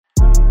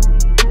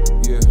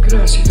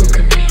así lo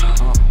que me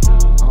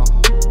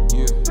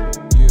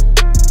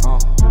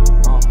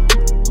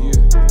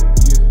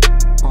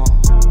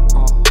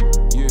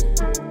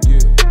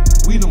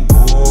We them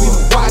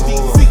boys.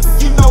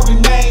 YDC, you know the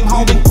name,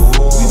 homie.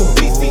 We the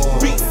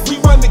BCB, we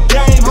run the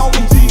game,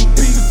 homie.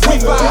 We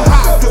buy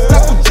high, cause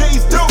that's what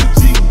G's do.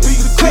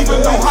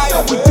 Cleveland,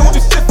 Ohio, we do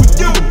this shit for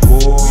you.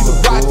 We the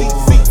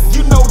YDC,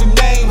 you know the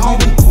name,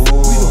 homie.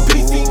 We the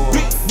BCB,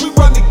 we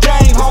run the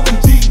game, homie.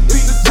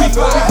 We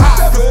buy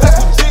high, cause that's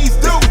what G's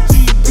do.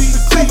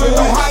 Cleveland,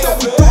 Ohio,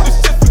 we do this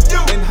shit for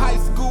you. In high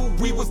school,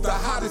 we was the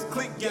hottest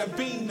clique,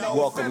 Gambino.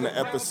 Welcome to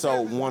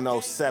episode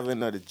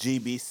 107 of the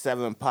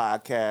GB7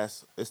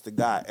 podcast. It's the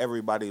guy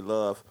everybody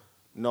love,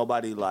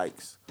 nobody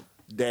likes,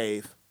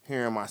 Dave,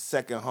 here in my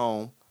second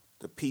home,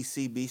 the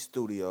PCB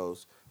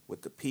Studios,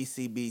 with the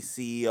PCB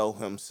CEO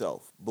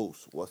himself.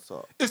 Boost, what's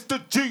up? It's the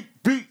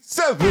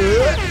GB7. To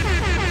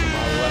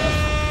my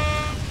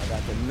left, I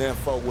got the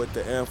nympho with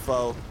the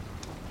info,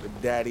 the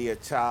daddy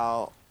of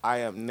child, I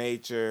am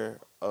nature,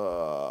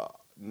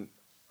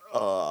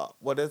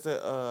 what is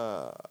it?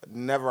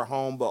 Never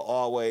home but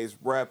always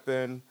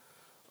reppin'.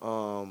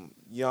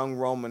 Young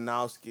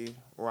Romanowski.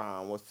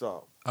 Ron, what's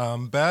up?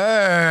 I'm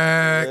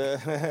back.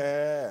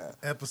 Yeah.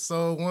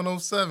 Episode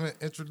 107,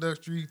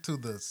 introductory to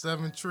the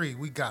 7 tree.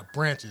 We got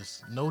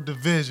branches, no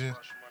division,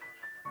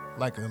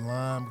 like a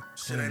line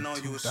Shit between ain't on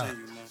two you, it's dots. in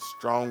you, man.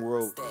 Strong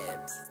root.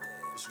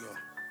 Let's go.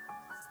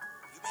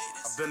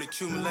 I've been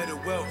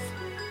accumulated wealth,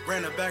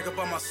 ran a bag up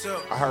on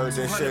myself. I heard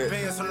this 200 shit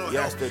bands on no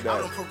yesterday. help.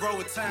 Out on parole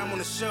with time on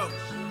the shelf.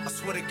 I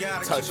swear to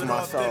God, I Touch keep it my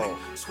authentic. soul.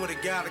 Swear to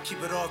God, I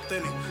keep it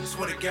authentic.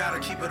 Swear to God, I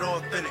keep it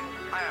authentic.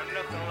 I am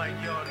nothing like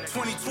y'all niggas.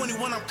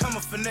 2021, I'm coming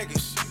for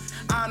niggas.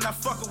 I'm not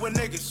fucking with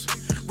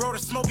niggas. Bro, the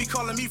smoke be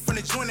calling me from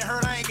the joint and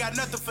heard I ain't got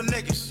nothing for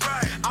niggas.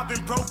 I've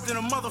been broke than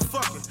a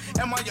motherfucker.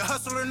 Am I your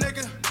hustler,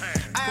 nigga?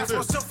 I ask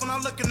myself when I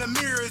look in the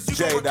mirror, is you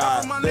J gonna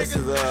recover my Dot. This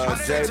nigga? is I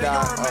said, J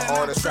Dot, man, an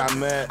artist I tripping.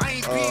 met I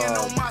ain't being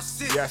on my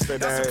shit. yesterday.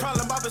 That's the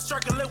problem. I've been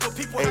striking lit with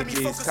people had me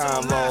AG's focused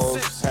on Convos,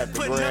 live had the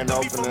Putting grand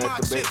nothing opening before at my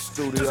the big shit.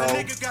 studio. Cause a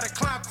nigga gotta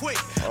climb quick.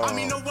 I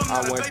mean, no woman,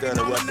 I not a went baby there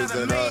to mama, not a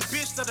represent main us.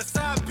 bitch, not a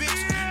side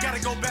bitch.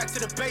 Gotta go back to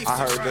the basics. I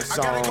heard this I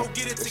gotta song. go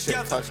get it This shit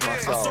together. touched my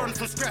I'm soul. starting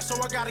from scratch, so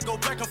I gotta go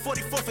back on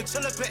 44th and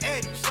chill up at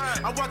Eddie's.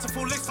 I'm watching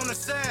for licks on the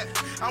side.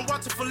 I'm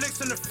watching for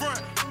licks in the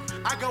front.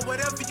 I got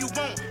whatever you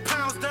want.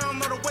 Pounds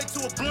down, on the way to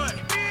a blunt.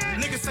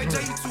 Niggas say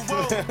Jay, you too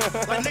old.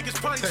 Like niggas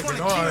probably Taking trying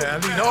to all kill.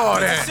 that, I need all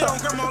that. Shit on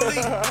Grandma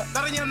Lee.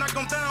 Now they not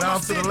gon' down Down my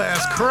to the city.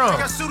 last crumb. I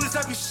got shooters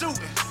that be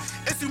shooting.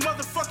 It's you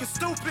motherfucking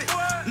stupid.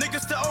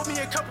 Niggas still owe me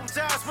a couple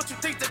jobs, but you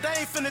think that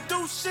they ain't finna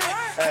do shit?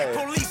 Hate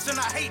police and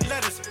I hate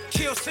letters.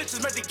 Kill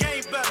snitches, make the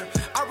game better.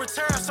 I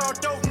retire, so I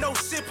don't know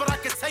shit, but I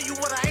can tell you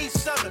what I ain't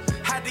selling.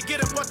 Had to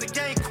get up, but the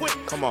game quit.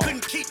 Come on.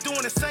 Couldn't keep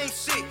doing the same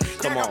shit.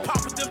 Come Yeah, I on. got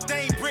pop with them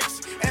dang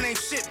bricks, and ain't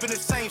shit been the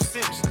same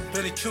since.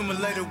 Been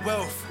accumulated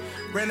wealth.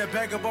 Ran a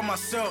bag up on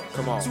myself.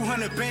 Come on.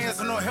 200 bands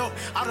and no help.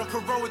 I done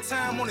parole with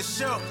time on the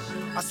shelf.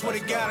 I swear to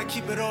God, I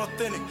keep it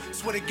authentic.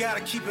 Swear to God,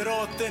 I keep it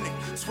authentic.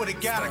 Swear to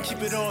God, I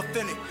keep it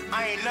authentic.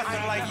 I ain't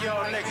nothing like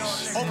y'all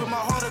niggas. Open my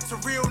heart up to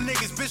real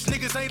niggas. Bitch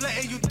niggas ain't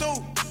letting you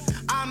through.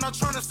 I'm not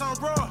trying to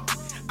sound raw.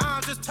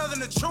 I'm just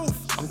telling the truth.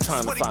 I'm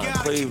trying to Swear find God, I keep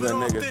it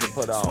Cleveland niggas to authentic.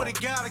 put on. Swear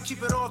to God, I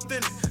keep it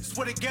authentic.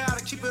 Swear to God, I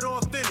keep it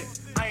authentic.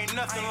 I ain't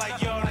nothing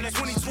like y'all niggas.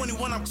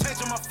 2021, I'm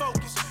changing my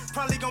focus.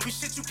 Probably gonna be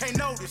shit you can't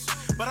notice.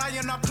 But I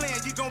am not playing.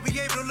 You gonna be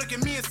able to look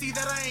at me and see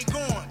that I ain't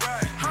going.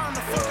 How in the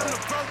fuck I'm the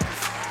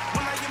brokest?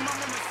 When I get my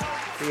woman's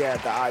focus. He had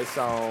the ice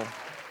on.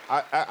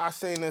 I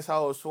seen this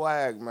whole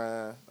swag,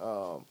 man.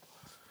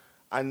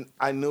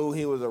 I knew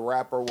he was a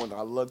rapper when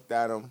I looked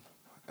at him,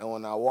 and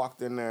when I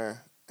walked in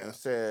there and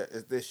said,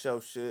 "Is this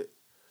your shit?"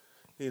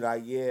 He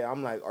like, "Yeah."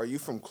 I'm like, "Are you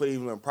from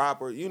Cleveland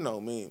proper?" You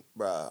know me,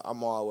 bruh.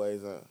 I'm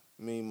always in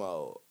me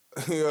mode.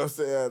 You know what I'm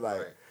saying?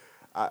 Like,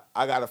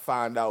 I gotta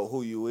find out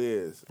who you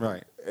is,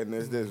 Right. And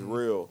is this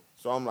real?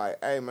 So I'm like,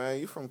 "Hey, man,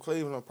 you from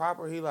Cleveland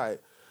proper?" He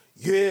like,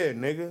 "Yeah,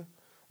 nigga."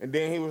 And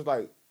then he was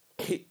like,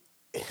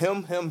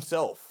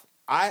 himself.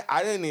 I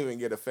didn't even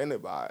get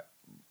offended by it.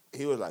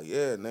 He was like,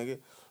 "Yeah, nigga,"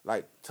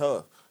 like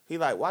tough. He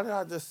like, "Why did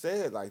I just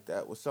say it like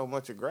that with so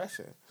much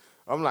aggression?"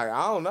 I'm like,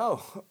 "I don't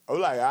know." I'm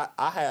like,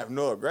 I have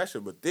no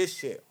aggression, but this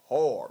shit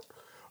hard.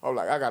 I'm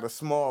like, "I got a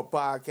small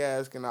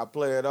podcast. Can I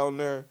play it on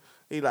there?"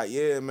 He like,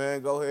 "Yeah, man,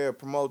 go ahead,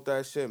 promote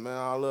that shit, man.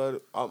 I love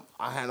it."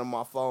 I had him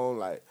my phone,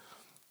 like,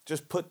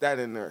 just put that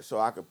in there so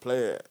I could play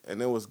it. And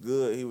it was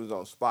good. He was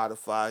on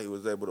Spotify. He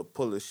was able to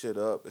pull his shit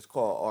up. It's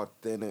called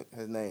Authentic.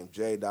 His name,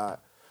 J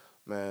Dot.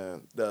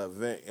 Man, the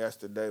event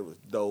yesterday was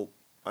dope.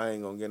 I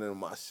ain't gonna get into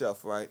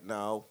myself right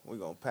now. We're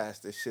gonna pass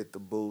this shit to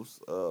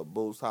Boost.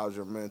 Boost, how's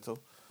your mental?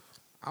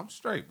 I'm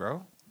straight,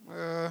 bro.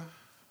 Yeah,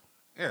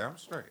 I'm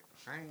straight.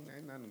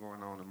 Ain't nothing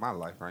going on in my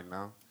life right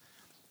now.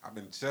 I've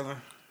been chilling.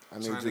 I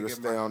need you to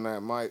stay on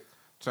that mic.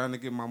 Trying to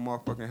get my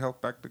motherfucking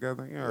health back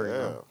together. You already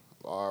know.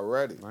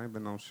 Already. I ain't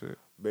been on shit.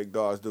 Big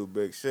dogs do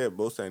big shit.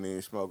 Boost ain't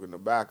even smoking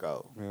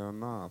tobacco. Hell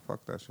nah,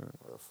 fuck that shit.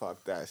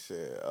 Fuck that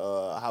shit.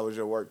 How was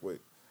your work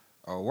week?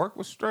 Work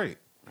was straight.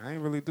 I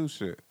ain't really do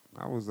shit.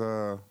 I was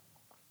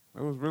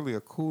it was really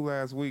a cool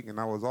ass week, and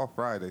I was off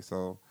Friday,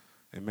 so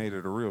it made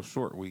it a real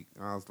short week.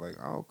 And I was like,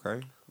 oh,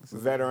 okay.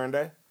 Veteran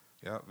Day.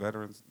 Yeah,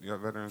 Veterans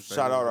Day.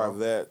 Shout out our bro.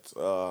 vets.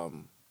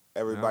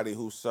 Everybody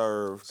who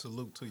served.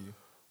 Salute to you.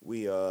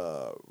 We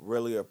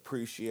really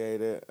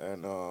appreciate it,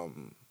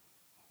 and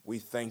we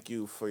thank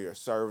you for your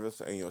service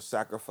and your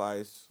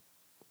sacrifice.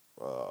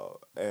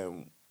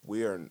 And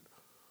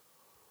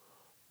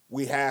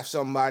we have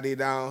somebody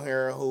down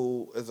here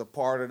who is a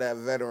part of that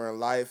veteran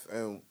life,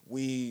 and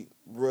we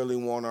really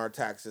want our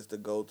taxes to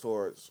go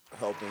towards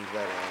helping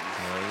veterans.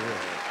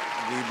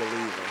 We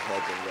believe in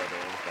helping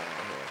veterans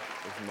down here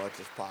as much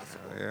as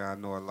possible. Yeah, I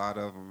know a lot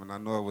of them, and I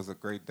know it was a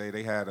great day.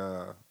 They had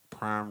a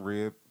prime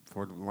rib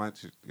for the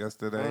lunch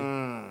yesterday,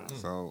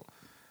 so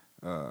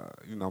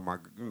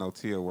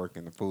Tia work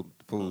in the food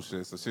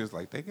shit, so she was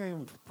like, they gave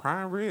him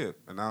prime rib,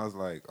 and I was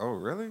like, oh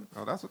really?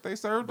 Oh, that's what they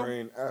served them?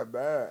 Ain't that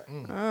bad.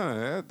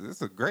 Yeah,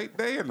 it's a great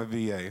day in the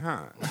VA,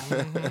 huh?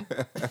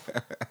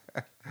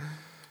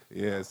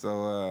 Yeah,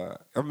 so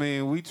I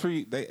mean,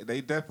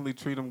 they definitely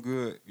treat them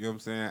good. You know what I'm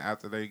saying?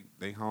 After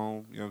they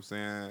home, you know what I'm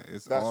saying?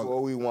 That's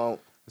what we want.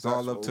 It's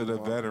all up to the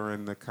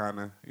veteran to kind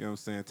of, you know what I'm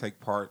saying, take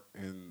part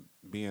in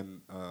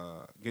being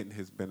getting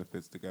his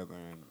benefits together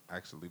and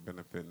actually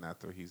benefiting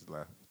after he's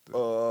left.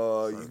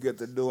 You get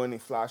to do any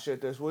fly shit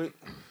this week?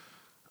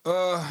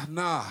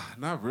 Nah,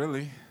 not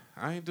really.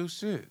 I ain't do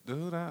shit,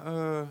 dude.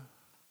 I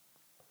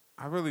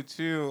really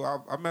chill.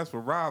 I messed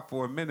with Rob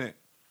for a minute.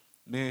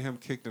 Me and him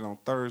kicked it on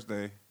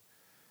Thursday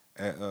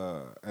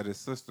at his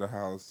sister's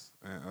house,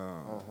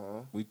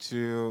 and we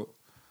chilled.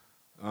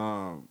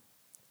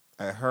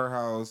 At her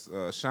house,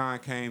 Sean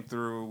came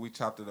through. We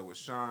chopped it up with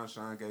Sean.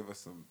 Sean gave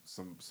us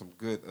some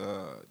good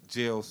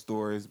jail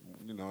stories.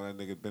 You know, that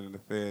nigga been in the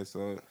Fed,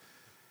 so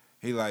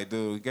he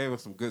he gave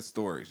us some good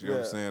stories. You know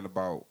what I'm saying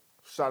about.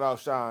 Shout out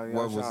Sean.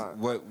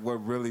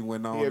 What really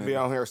went on. He'll be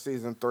on here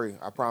season 3.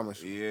 I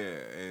promise you.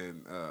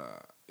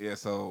 Yeah, and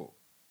so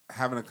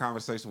having a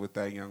conversation with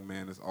that young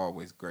man is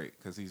always great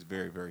because he's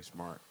very, very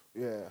smart.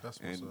 Yeah, That's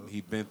what's And up.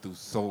 he's been through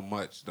so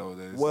much though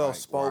that it's Well like,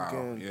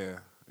 spoken. wow. Yeah,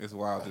 it's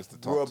wild just to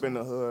talk. grew up to in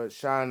the hood.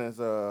 Sean is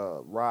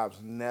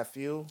Rob's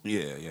nephew.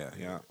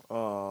 Yeah.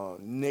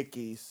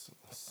 Nikki's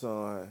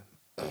son.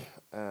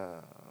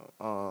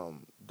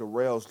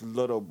 Darrell's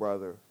little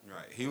brother.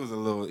 Right. He was a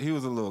little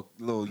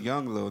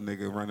young little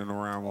nigga running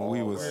around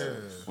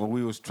when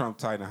we was Trump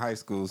tight in high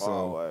school. So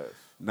Always.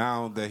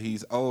 now that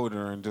he's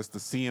older and just to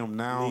see him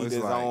now, Lead it's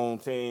his like, own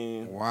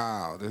team.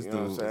 wow, this You dude.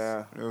 know what I'm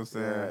saying? You know what I'm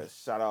saying? Yeah,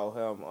 shout out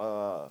him.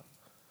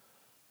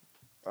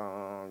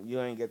 You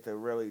ain't get to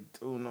really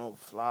do no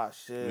fly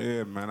shit.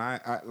 Yeah, man.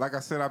 I like I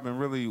said, I've been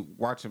really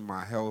watching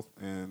my health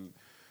and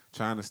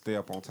trying to stay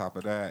up on top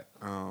of that.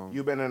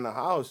 You been in the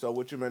house, so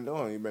what you been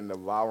doing? You been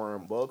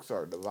devouring books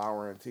or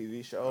devouring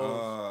TV shows?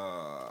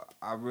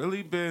 I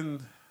really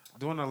been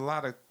doing a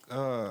lot of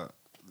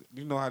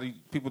you know how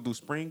people do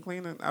spring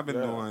cleaning? I've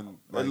been doing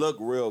It look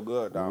real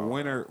good, dog.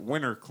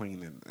 winter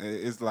cleaning.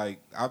 It's like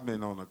I've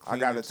been on a I cleaning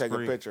gotta take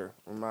spree, a picture.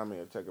 Remind me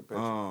to take a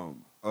picture.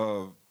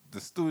 of the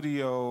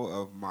studio,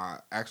 of my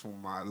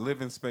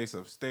living space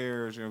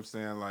upstairs, you know what I'm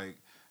saying? Like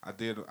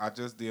I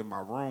just did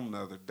my room the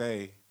other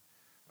day.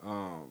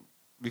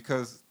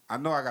 Because I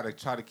know I gotta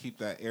try to keep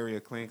that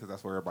area clean because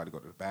that's where everybody go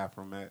to the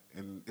bathroom at,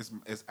 and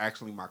it's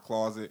actually my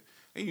closet.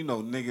 And you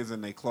know, niggas in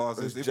their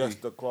closets, It's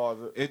just the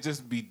closet. it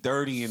just be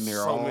dirty in there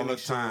So all many the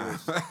time.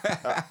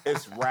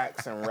 It's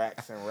racks and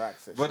racks and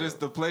racks. Of But shit. it's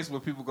the place where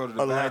people go to the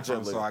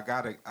bathroom, Allegedly. so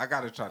I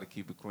gotta try to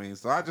keep it clean.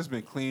 So I just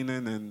been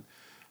cleaning and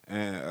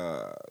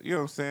you know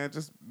what I'm saying,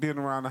 just being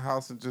around the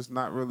house and just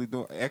not really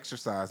doing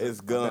exercise. It's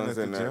I've been guns at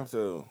the in there gym.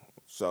 too.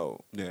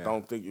 So Yeah.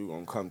 don't think you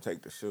gonna come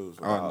take the shoes.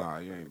 Oh without- no,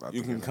 you ain't about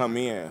You to can get come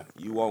in.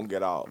 You won't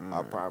get out. I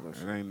it. promise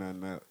It you. ain't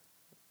nothing that.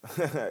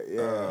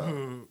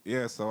 Yeah.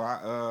 Yeah, so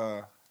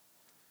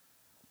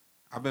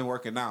I've been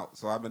working out,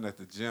 so I've been at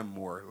the gym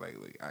more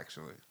lately,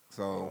 actually.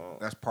 So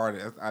that's part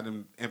of it. I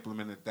done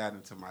implemented that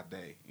into my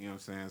day. You know what I'm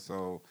saying?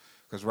 So,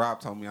 because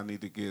Rob told me I need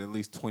to get at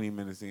least 20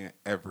 minutes in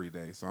every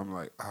day. So I'm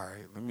like, all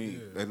right, let me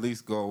at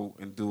least go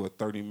and do a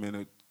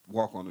 30-minute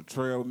walk on the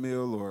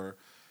treadmill or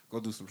go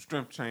do some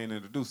strength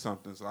training or do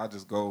something. So I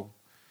just go.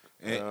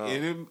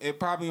 And it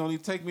probably only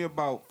take me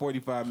about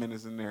 45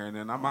 minutes in there, and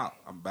then I'm out.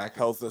 I'm back,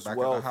 Health is back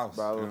wealth, at the house.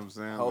 brother. You know what I'm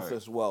saying? Health Like,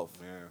 is wealth.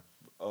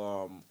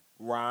 yeah.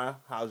 Ryan,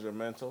 how's your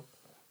mental?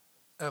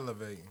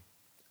 Elevating.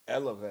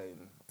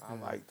 Elevating. I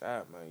like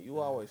that, man. You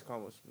always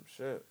come with some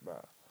shit,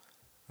 bro.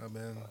 I've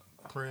been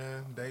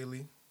praying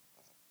daily.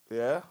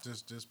 Yeah?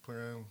 Just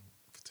praying,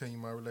 continue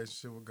my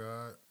relationship with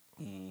God.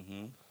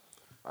 Mm-hmm.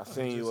 I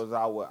seen you was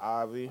out with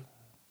Ivy.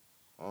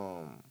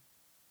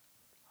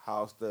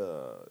 How's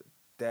the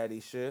daddy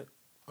shit?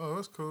 Oh,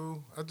 it's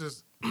cool. I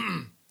just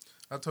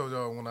I told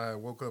y'all when I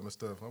woke up and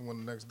stuff. I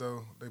went next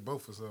door. They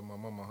both was at my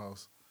mama's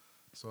house.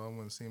 So I went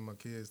and seen my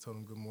kids, told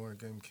them good morning,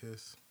 gave them a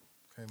kiss.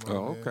 Came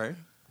Oh, on in. okay.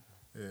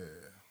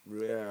 Yeah.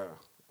 Yeah.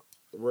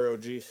 Real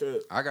G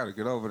shit. I gotta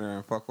get over there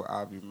and fuck with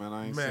Ivy, man.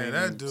 I ain't Man, seen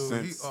that him dude,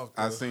 since he off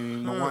I the seen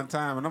him the hook. one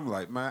time, and I'm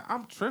like, man,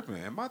 I'm tripping.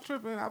 Am I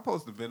tripping? I'm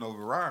supposed to have been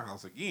over Ryan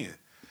house again.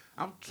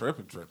 I'm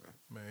tripping.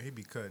 Man, he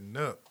be cutting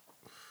up.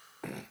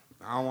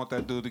 I don't want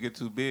that dude to get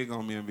too big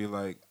on me and be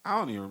like, I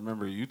don't even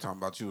remember you talking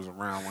about you was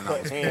around when I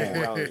Put was hands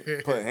born. on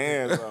it. Put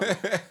hands on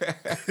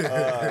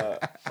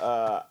it.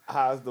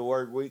 How's the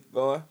work week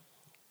going?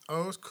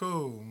 Oh, it's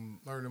cool. I'm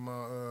learning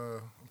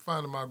I'm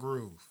finding my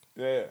groove.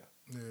 Yeah.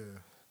 Yeah.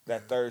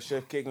 That third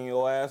shift kicking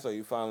your ass, or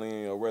you finally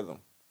in your rhythm?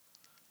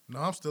 No,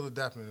 I'm still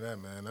adapting to that,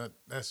 man.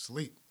 That's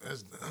sleep.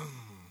 That's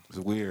It's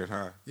weird,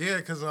 huh? yeah,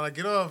 because when I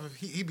get off,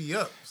 he be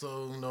up.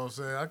 So, you know what I'm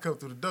saying? I come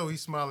through the door,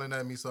 he's smiling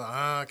at me, so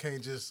I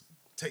can't just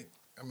take.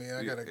 I mean,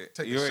 I gotta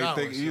take you a ain't shower.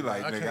 think, you shit.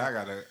 like,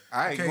 nigga,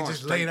 I ain't can't going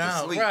just straight lay to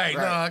down. sleep. Right,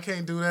 no, I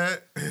can't do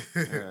that.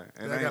 Yeah,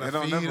 and I gotta it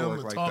don't feed never him work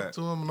and like talk that.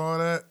 to him and all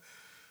that.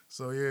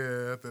 So,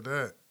 yeah, after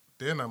that,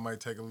 then I might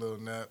take a little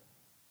nap.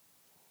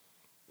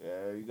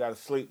 Yeah, you gotta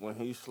sleep when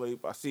he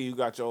sleep. I see you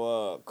got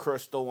your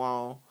crystal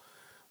on.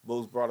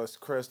 Boost brought us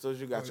crystals.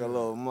 You got your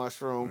little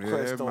mushroom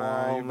crystal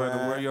man, on, you better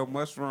man. wear your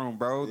mushroom,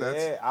 bro.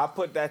 Yeah, I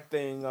put that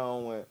thing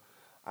on when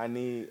I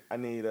need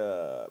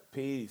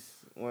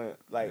peace. When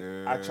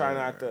I try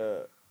not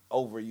to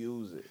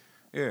overuse it.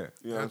 Yeah.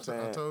 You know what I'm I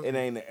saying? told It you.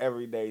 ain't an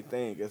everyday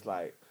thing. It's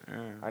like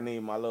Yeah. I need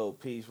my little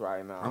piece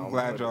right now. I'm I'ma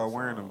glad put y'all this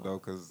wearing on. them though,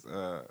 cause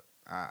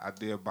I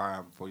did buy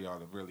them for y'all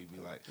to really be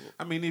like.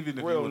 I mean, even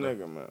if Real you would've,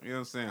 nigga, man. you know what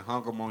I'm saying,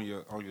 hung them on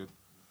your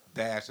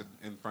dash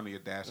in front of your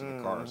dash in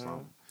the car or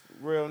something.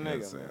 Real You know what I'm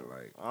nigga, saying?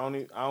 man.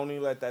 Like, I only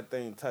let that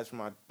thing touch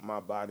my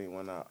body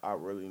when I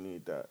really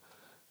need that.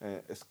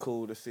 And it's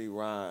cool to see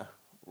Ryan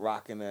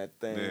rocking that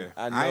thing. yeah.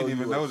 I know I ain't you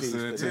even a noticed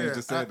piece it of until that. you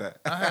just said that.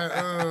 I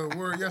had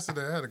word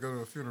yesterday. I had to go to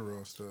a funeral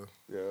and stuff.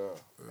 Yeah,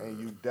 and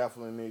you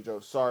definitely need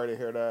your. Sorry to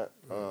hear that.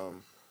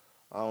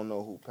 I don't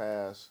know who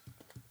passed.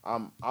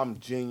 I'm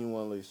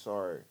genuinely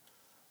sorry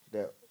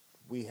that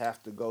we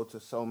have to go to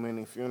so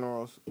many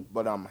funerals,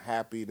 but I'm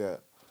happy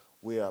that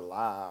we're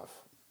alive,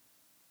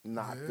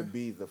 not to Yeah.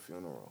 be the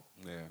funeral.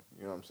 Yeah.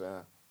 You know what I'm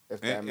saying?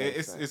 If that And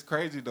makes sense. it's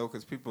crazy though,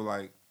 cause people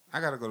like I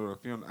gotta go to a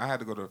funeral. I had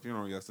to go to a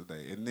funeral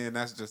yesterday, and then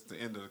that's just the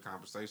end of the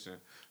conversation.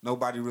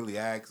 Nobody really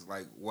asks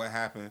like what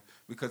happened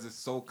because it's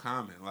so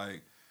common.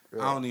 Like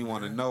I don't even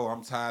want to know.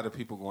 I'm tired of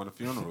people going to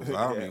funerals.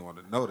 I don't Yeah. even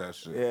want to know that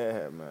shit.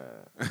 Yeah,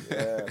 man.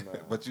 Yeah, man.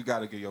 But you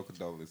gotta give your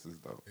condolences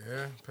though.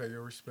 Yeah, pay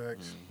your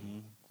respects.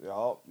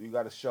 Y'all, you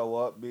got to show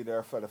up, be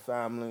there for the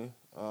family.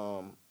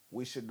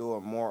 We should do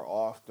it more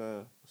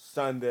often.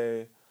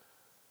 Sunday,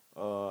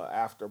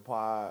 after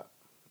pod.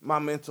 My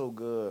mental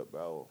good,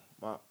 bro.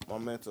 My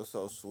mental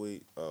so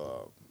sweet.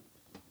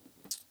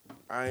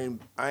 I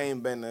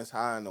ain't been this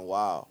high in a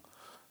while.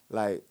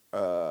 Like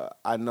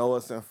I know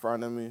it's in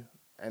front of me,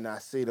 and I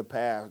see the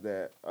path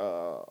that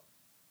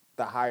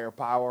the higher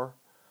power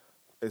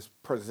is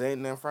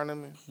presenting in front of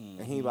me,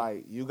 and he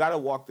like, you got to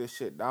walk this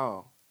shit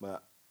down,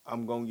 but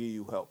I'm gonna give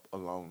you help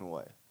along the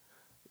way.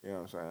 You know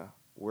what I'm saying?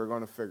 We're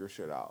gonna figure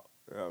shit out.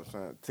 You know what I'm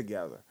saying?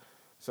 Together.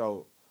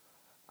 So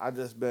I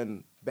just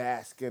been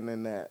basking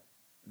in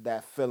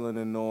that feeling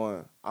and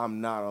knowing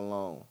I'm not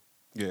alone.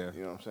 Yeah.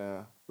 You know what I'm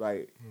saying?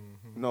 Like,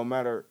 no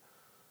matter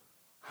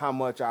how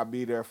much I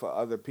be there for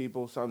other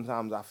people,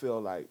 sometimes I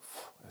feel like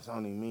it's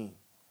only me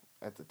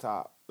at the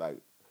top. Like,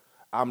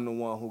 I'm the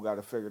one who got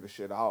to figure the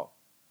shit out.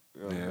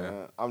 You know what I'm Yeah.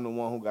 saying? I'm the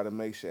one who got to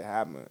make shit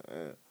happen.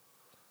 And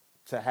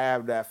to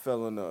have that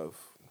feeling of,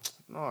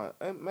 no,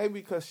 and maybe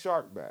because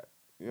Shark back.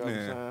 You know what I'm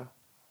Yeah. saying?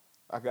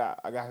 I got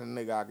a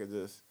nigga I could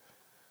just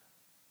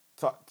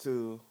talk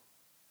to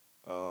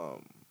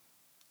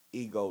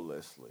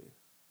egolessly.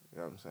 You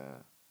know what I'm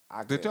saying?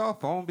 Did y'all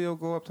phone bill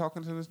go up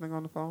talking to this nigga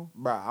on the phone?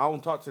 Bro, I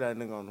don't talk to that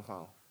nigga on the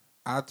phone.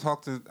 I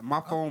talked to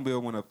my phone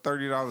bill went up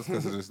 $30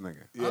 because of this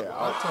nigga. Yeah,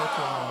 I talked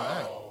to him on the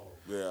app.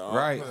 yeah.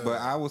 Right, but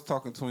I was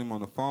talking to him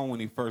on the phone when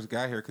he first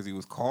got here because he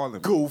was calling me.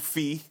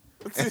 Goofy.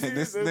 And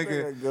this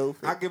nigga,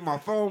 goofy. I get my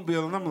phone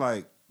bill and I'm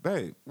like,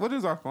 babe, what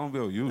is our phone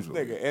bill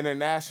usually? Nigga,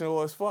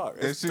 international as fuck.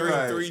 And It's she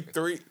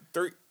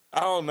 333. I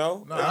don't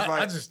know. No, It's I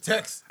like- just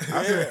text.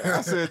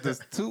 I said, does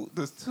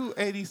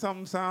 280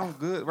 something sound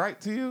good,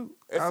 right to you?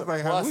 It's I was a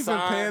like, have we plus been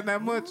sign. paying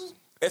that much?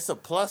 It's a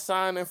plus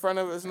sign in front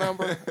of his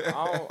number.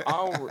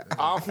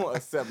 I don't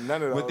accept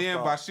none of those. But then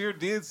thoughts. Bashir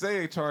did say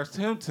they charged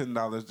him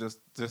 $10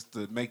 just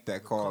to make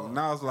that call. And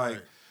I was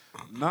like,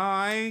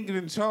 nah, I ain't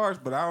getting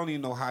charged, but I don't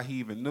even know how he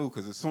even knew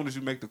because as soon as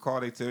you make the call,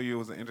 they tell you it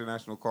was an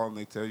international call and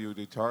they tell you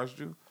they charged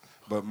you.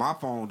 But my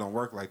phone don't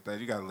work like that.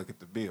 You got to look at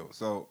the bill.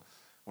 So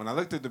when I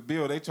looked at the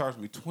bill, they charged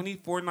me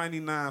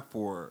 $24.99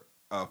 for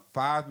a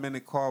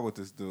 5-minute call with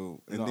this dude.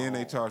 And then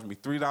they No. charged me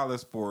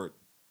 $3 for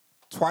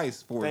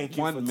twice for Thank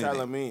you 1 for minute.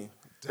 telling me.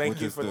 Thank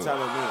With you this for dude.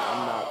 telling me.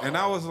 I'm not. And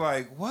I was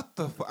like, what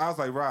the fuck? I was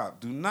like, Rob,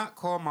 do not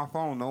call my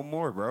phone no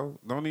more, bro.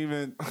 Don't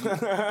even,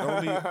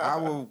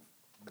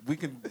 we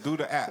can do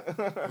the app.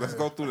 Let's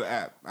go through the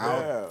app. I'll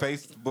Yeah.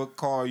 Facebook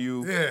call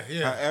you.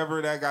 Yeah.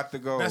 However that got to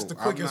go. That's the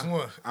quickest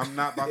one. I'm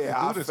not about Yeah, to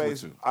I do this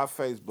with you.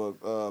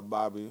 Facebook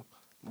Bobby,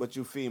 but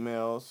you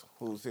females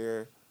who's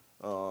here,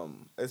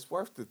 It's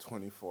worth the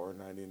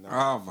 $24.99.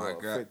 Oh my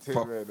god!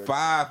 For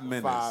 5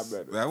 minutes. 5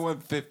 minutes. That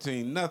wasn't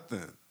 15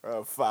 nothing.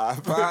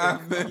 5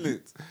 5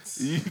 minutes.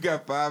 You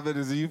got 5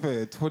 minutes and you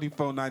paid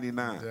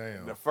 $24.99.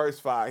 Damn. The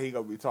first 5, he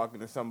gonna be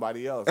talking to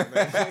somebody else.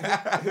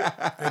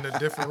 Man. In a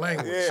different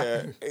language.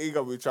 Yeah, he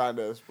gonna be trying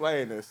to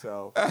explain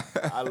himself.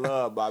 I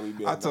love Bobby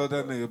being. I told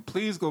that nigga,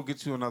 please go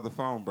get you another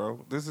phone,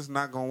 bro. This is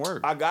not gonna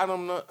work. I got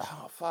him.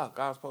 Oh fuck!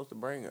 I was supposed to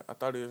bring it. I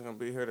thought he was gonna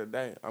be here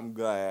today. I'm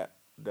glad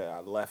that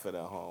I left it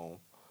at home.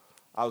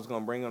 I was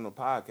gonna bring him the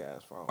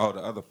podcast phone. Oh, the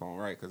other phone,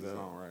 right? Because it's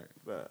on, right?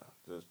 But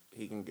just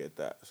he can get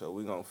that. So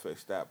we gonna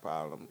fix that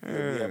problem.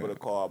 We'll be able to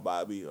call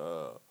Bobby.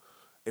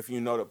 If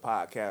you know the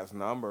podcast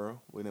number,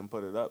 we didn't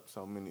put it up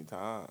so many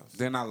times.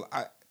 Then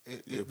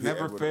it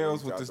never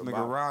fails with this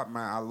nigga Rob,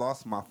 man. I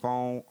lost my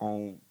phone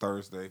on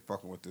Thursday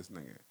fucking with this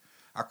nigga.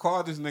 I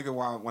called this nigga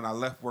when I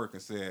left work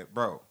and said,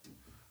 bro,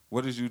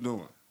 what is you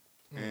doing?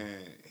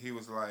 And he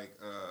was like,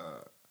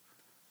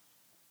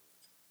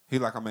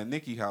 I'm at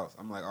Nikki's house.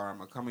 I'm like, all right, I'm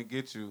going to come and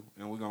get you,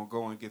 and we're going to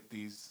go and get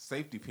these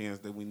safety pins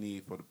that we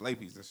need for the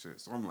blapies and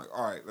shit. So I'm like,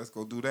 all right, let's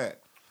go do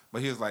that.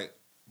 But he was like,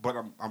 but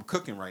I'm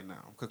cooking right now.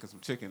 I'm cooking some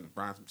chicken,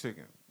 frying some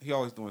chicken. He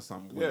always doing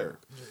something weird.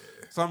 Yeah.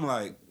 So I'm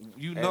like,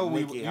 you know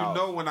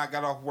when I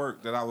got off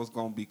work that I was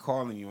going to be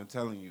calling you and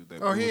telling you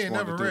that he ain't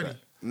never ready. That.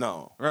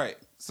 No. Right.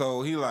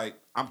 So he like,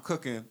 I'm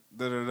cooking,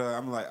 da-da-da.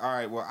 I'm like, all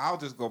right, well, I'll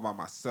just go by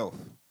myself,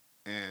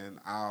 and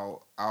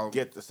I'll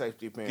get the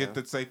safety pins. Get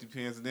the safety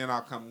pins, and then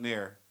I'll come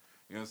there.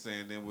 You know what I'm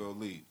saying? Then we'll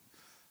leave.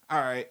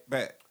 All right,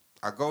 bet.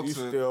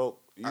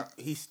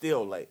 He's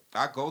still late.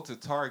 I go to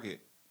Target,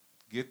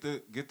 get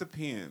the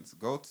pins,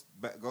 go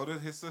to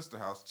his sister's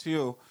house,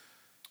 chill.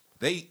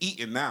 They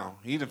eating now.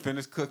 He done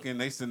finished cooking.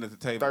 They sitting at the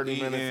table 30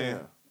 eating. minutes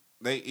in.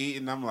 They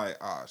eating. I'm like,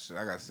 oh shit,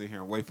 I gotta sit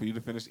here and wait for you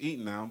to finish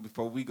eating now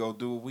before we go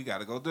do what we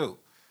gotta go do.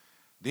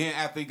 Then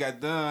after he got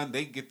done,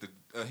 they get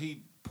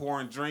he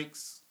pouring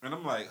drinks, and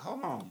I'm like,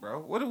 hold on, bro,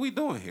 what are we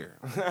doing here?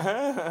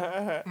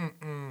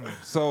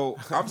 So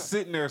I'm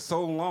sitting there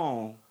so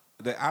long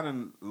that I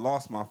done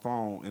lost my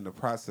phone in the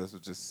process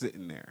of just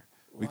sitting there.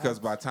 What? Because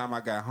by the time I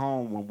got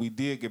home, when we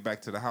did get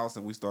back to the house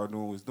and we started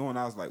doing what we was doing,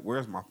 I was like,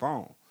 where's my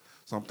phone?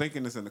 So I'm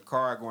thinking it's in the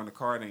car. I go in the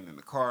car, it ain't in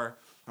the car.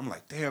 I'm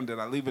like, damn, did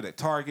I leave it at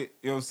Target?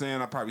 You know what I'm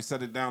saying? I probably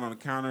set it down on the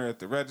counter at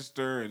the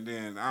register, and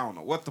then I don't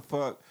know what the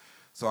fuck.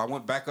 So I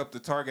went back up to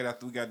Target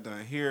after we got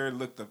done here,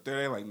 looked up there.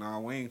 They're like, nah,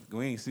 we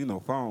ain't see no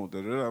phone.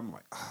 Da-da-da. I'm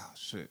like,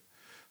 shit.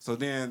 So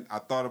then I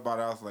thought about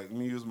it. I was like, let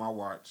me use my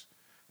watch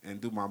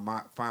and do my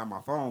find my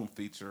phone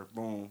feature.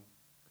 Boom.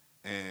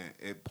 And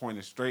it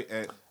pointed straight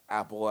at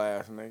Apple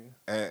ass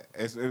nigga.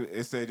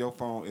 It said your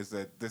phone is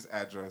at this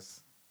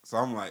address. So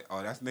I'm like,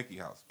 oh, that's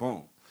Nikki's house.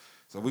 Boom.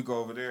 So we go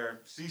over there.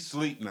 She's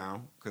asleep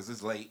now because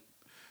it's late.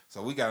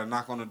 So we got to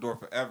knock on the door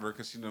forever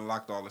because she done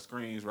locked all the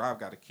screens. Rob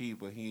got a key,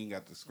 but he ain't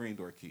got the screen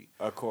door key.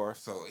 Of course.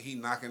 So he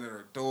knocking at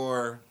her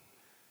door.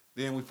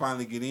 Then we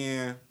finally get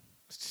in.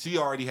 She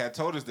already had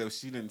told us that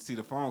she didn't see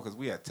the phone because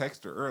we had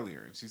texted her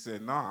earlier. And she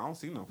said, no, I don't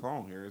see no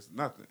phone here. It's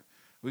nothing.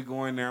 We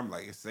go in there. I'm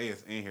like, it's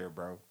in here,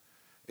 bro.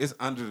 It's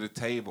under the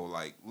table,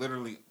 like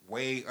literally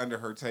way under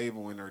her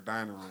table in her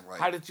dining room. Like,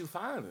 how did you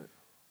find it?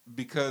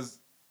 Because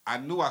I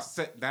knew I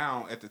sat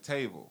down at the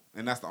table,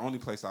 and that's the only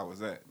place I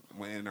was at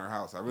when in her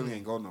house. I really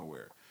ain't go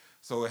nowhere.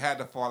 So it had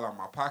to fall out of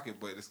my pocket,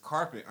 but it's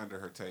carpet under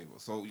her table.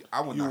 So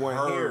I wouldn't have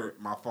heard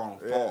my phone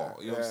fall.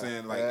 You know what I'm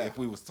saying? Like if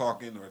we was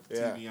talking or if the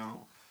TV on.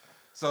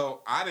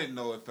 So I didn't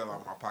know it fell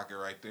out of my pocket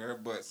right there,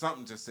 but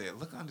something just said,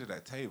 look under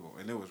that table.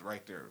 And it was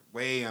right there,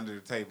 way under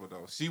the table,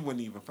 though. She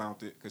wouldn't even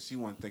found it because she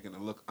wasn't thinking to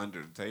look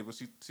under the table.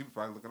 She was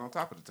probably looking on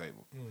top of the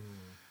table.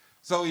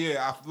 So,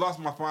 yeah, I lost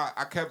my phone.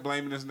 I kept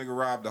blaming this nigga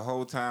Rob the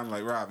whole time.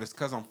 Like, Rob, it's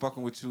because I'm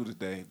fucking with you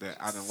today that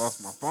I done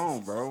lost my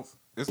phone, bro.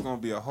 It's going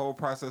to be a whole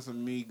process of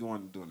me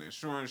going and doing the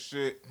insurance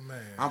shit. Man.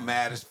 I'm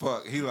mad as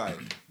fuck. He like,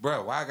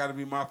 bro, why I got to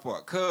be my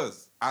fault?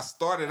 Because I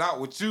started out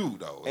with you,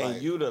 though. And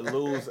like, you the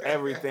lose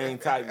everything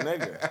type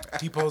nigga.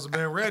 He supposed to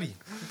been ready.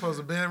 He supposed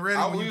to been ready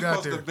when you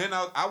got there.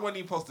 I wasn't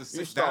even supposed to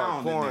sit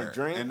down in there.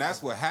 Drinks. And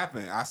that's what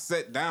happened. I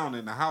sat down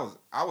in the house.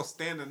 I was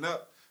standing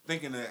up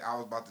thinking that I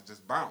was about to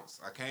just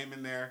bounce. I came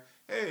in there.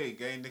 Hey,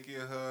 gave Nikki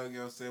a hug, you know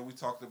what I'm saying? We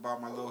talked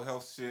about my little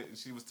health shit, and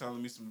she was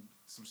telling me some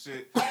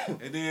shit.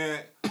 And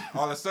then,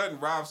 all of a sudden,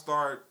 Rob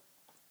started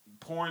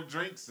pouring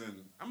drinks,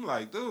 and I'm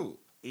like, dude.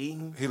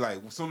 Eating? He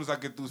like, as soon as I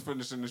get through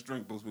finishing this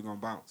drink, Boost, we gonna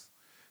bounce.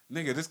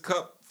 Nigga, this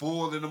cup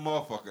full in the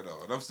motherfucker,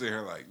 though. And I'm sitting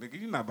here like, nigga,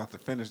 you're not about to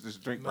finish this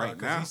drink right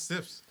now. He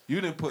sips.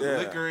 You didn't put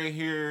liquor in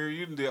here.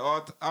 You didn't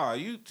do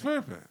you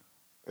tripping.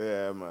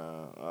 Yeah,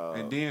 man.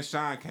 And then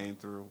Sean came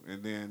through,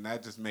 and then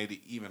that just made it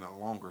even a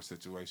longer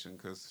situation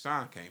because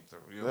Sean came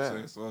through. You know what I'm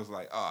saying? So it was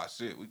like, oh,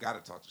 shit, we got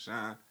to talk to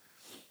Sean.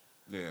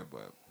 Yeah,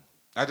 but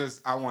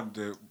I wanted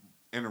to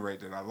iterate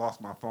that I lost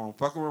my phone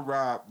fucking with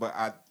Rob, but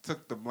I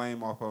took the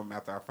blame off of him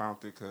after I found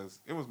it because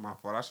it was my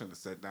fault. I shouldn't have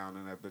sat down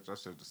in that bitch. I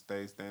should have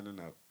stayed standing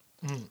up.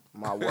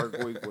 My work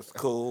week was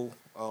cool.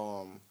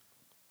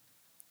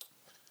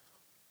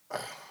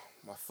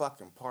 My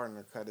fucking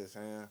partner cut his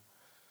hand.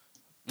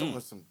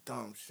 Doing some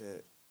dumb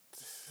shit.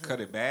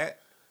 Cut it bad?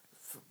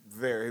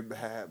 Very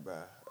bad,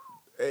 bro.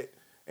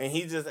 And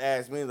he just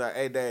asked me, like,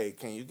 hey, Dave,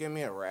 can you give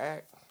me a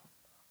rag?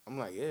 I'm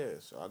like, yeah.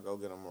 So I go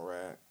get him a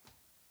rag.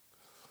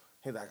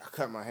 He's like, I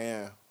cut my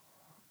hand.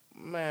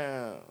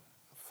 Man,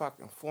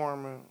 fucking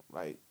foreman,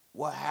 like,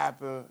 what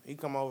happened? He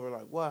come over,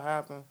 like, what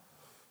happened?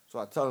 So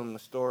I tell him the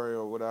story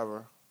or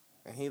whatever.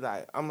 And he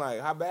like, I'm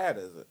like, how bad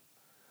is it?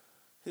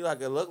 He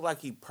like, it looked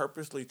like he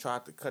purposely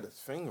tried to cut his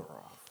finger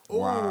off.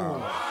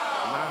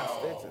 Wow.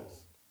 9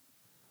 stitches.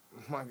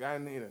 My guy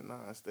needed 9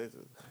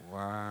 stitches.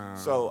 Wow.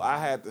 So I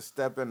had to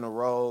step in the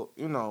role,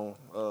 you know,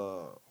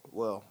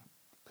 well,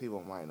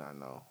 people might not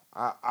know.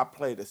 I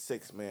played a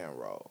 6-man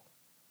role.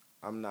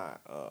 I'm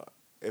not,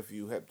 if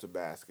you hip to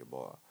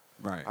basketball.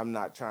 Right. I'm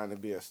not trying to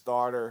be a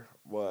starter,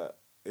 but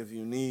if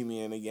you need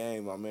me in the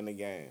game, I'm in the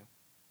game,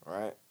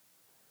 right?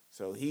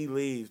 So he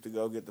leaves to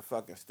go get the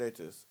fucking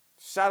stitches.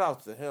 Shout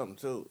out to him,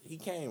 too. He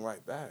came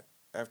right back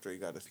after he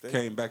got the stitches.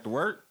 Came back to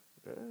work?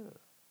 Yeah.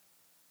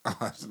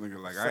 This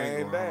nigga like, I ain't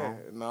Same going day. home.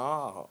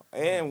 No.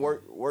 And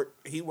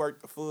he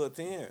worked the full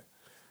 10.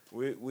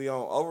 We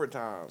on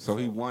overtime. So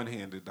he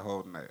one-handed the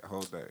whole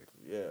day.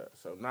 Yeah.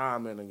 So now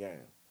I'm in the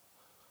game.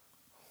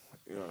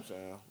 You know what I'm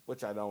saying?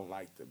 Which I don't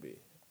like to be.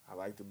 I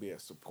like to be a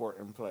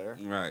supporting player.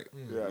 Right.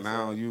 Yeah,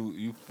 Now so-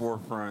 you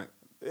forefront.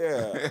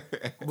 Yeah.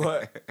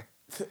 But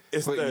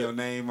it's Putting the your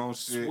name on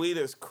shit.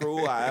 sweetest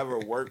crew I ever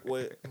worked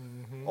with.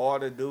 All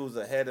the dudes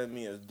ahead of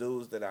me is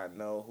dudes that I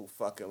know who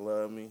fucking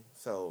love me.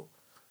 So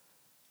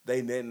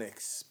they didn't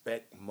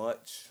expect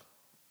much,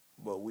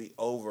 but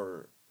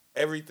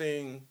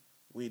everything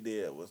we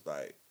did was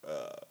like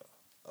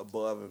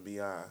above and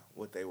beyond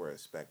what they were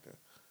expecting.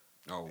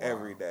 Oh, wow.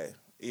 Every day.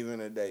 Even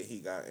the day he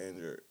got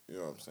injured, you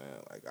know what I'm saying?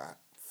 Like, now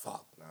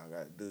I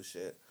gotta do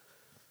shit.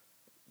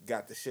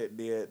 Got the shit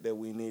did that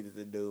we needed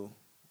to do.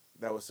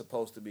 That was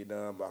supposed to be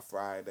done by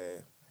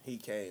Friday. He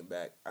came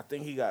back. I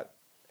think he got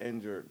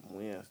injured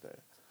Wednesday.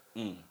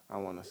 I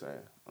want to say.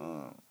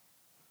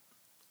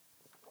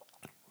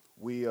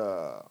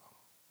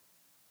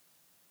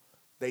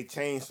 They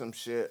changed some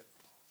shit.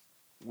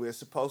 We're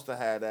supposed to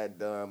have that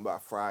done by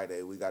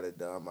Friday. We got it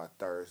done by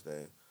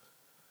Thursday.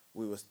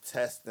 We was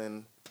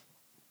testing.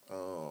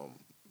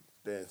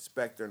 The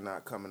inspector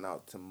not coming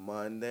out to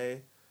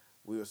Monday.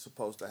 We were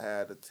supposed to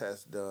have the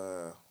test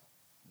done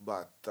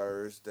by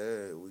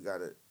Thursday. We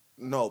got it.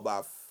 No,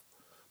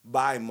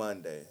 by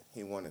Monday.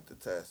 He wanted the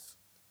test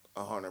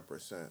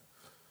 100%.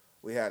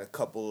 We had a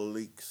couple of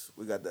leaks.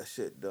 We got that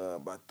shit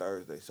done by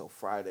Thursday. So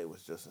Friday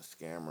was just a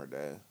scammer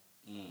day.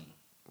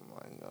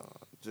 Like,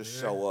 just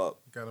show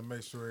up. Gotta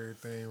make sure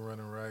everything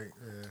running right.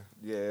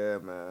 Yeah. Yeah,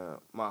 man.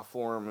 My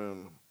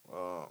foreman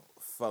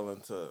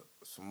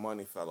some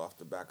money fell off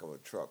the back of a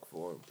truck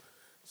for him.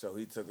 So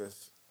he took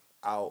us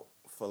out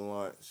for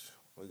lunch.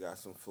 We got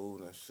some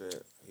food and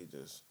shit.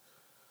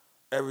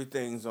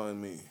 Everything's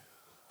on me.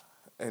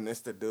 And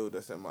it's the dude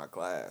that's in my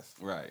class.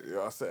 Right. You know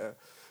what I'm saying?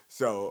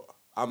 So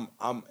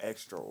I'm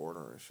extra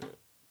ordering shit.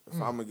 If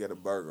I'm gonna get a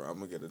burger, I'm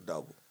gonna get a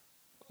double.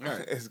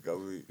 Right. It's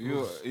gonna be You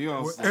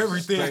on Well, some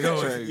everything straight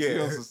goes- trash. yeah,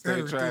 You on some straight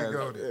everything trash.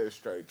 goes- it's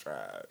straight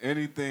trash.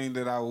 Anything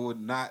that I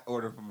would not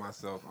order for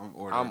myself, I'm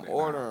ordering. I'm it now.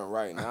 ordering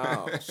right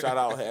now. Shout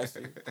out Hesse,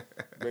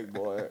 big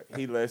boy.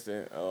 He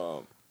listened.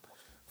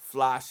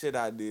 Fly shit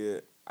I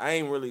did. I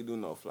ain't really do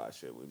no fly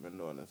shit. We've been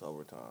doing this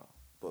overtime,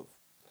 but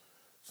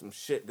some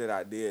shit that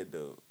I did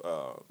do.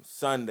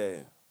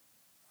 Sunday,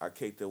 I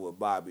kicked it with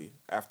Bobby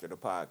after the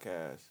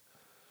podcast.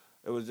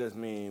 It was just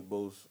me,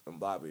 Boost, and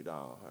Bobby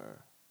down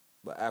here.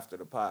 But after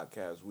the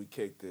podcast, we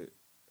kicked it.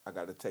 I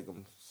got to take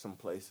him some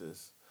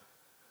places,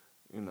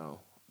 you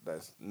know,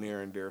 that's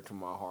near and dear to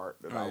my heart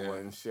that I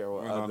wouldn't share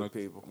with other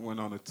people. Went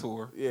on a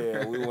tour.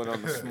 Yeah, we went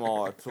on a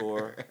small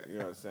tour. You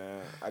know what I'm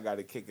saying? I got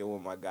to kick it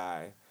with my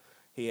guy.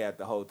 He had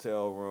the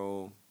hotel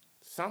room.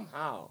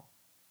 Somehow,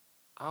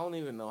 I don't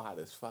even know how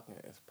this fucking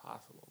is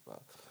possible, bro.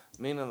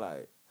 Meaning,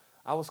 like,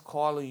 I was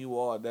calling you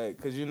all day.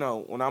 Because, you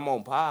know, when I'm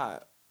on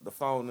pod, the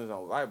phone is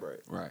on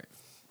vibrate. Right.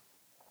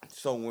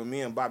 So when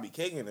me and Bobby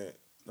kicking it,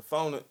 the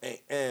phone,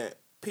 and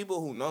people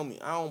who know me,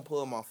 I don't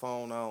pull my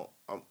phone out.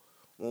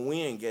 When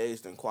we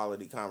engaged in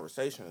quality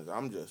conversations,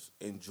 I'm just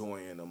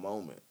enjoying the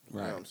moment. You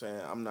know what I'm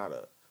saying? I'm not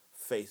a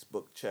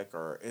Facebook checker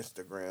or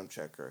Instagram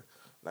checker.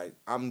 Like,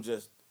 I'm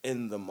just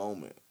in the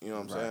moment. You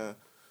know what I'm saying?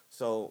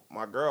 So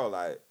my girl,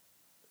 like,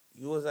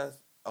 you was at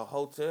a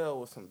hotel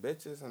with some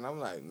bitches? And I'm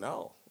like,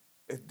 no,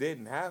 it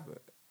didn't happen.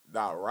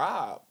 Now,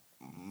 Rob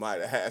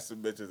might have had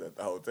some bitches at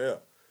the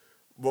hotel.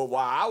 But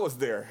while I was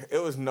there, it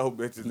was no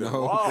bitches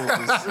involved.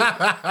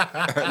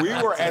 We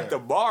were at the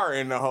bar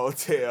in the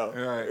hotel.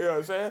 Right. You know what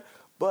I'm saying?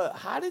 But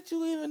how did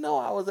you even know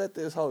I was at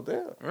this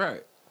hotel?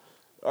 Right.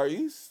 Are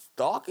you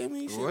stalking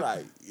me? She What?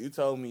 like, you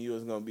told me you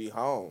was going to be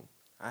home.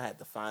 I had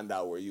to find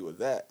out where you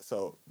was at.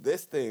 So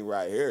this thing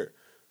right here,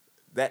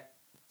 that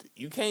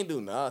you can't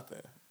do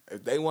nothing.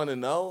 If they want to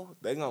know,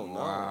 they going to know.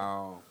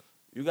 Wow.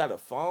 You got a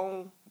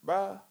phone,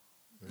 bruh?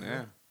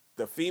 Yeah.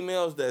 The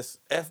females that's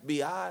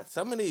FBI,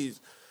 some of these,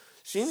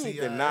 She need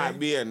to CIA? not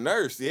be a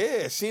nurse.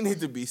 Yeah, she need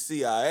to be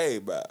CIA,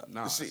 bro.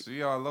 Nah, she,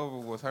 she all over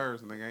with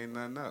hers, nigga. Ain't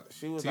nothing up.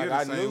 she was Tia like, the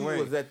I same knew way.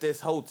 you was at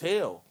this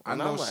hotel. I And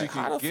know I'm like, she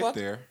how can the get fuck?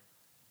 there.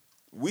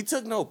 We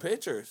took no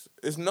pictures.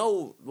 There's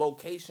no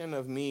location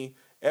of me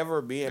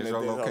ever being Is at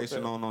your this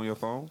location hotel. on your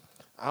phone?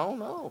 I don't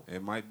know.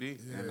 It might be,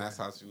 Yeah. and that's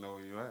how she know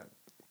where you at.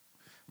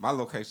 My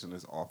location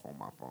is off on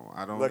my phone.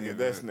 I don't Look at even,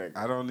 this nigga.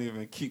 I don't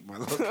even keep my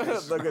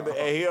location. Look at the,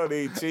 and he don't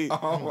even cheat.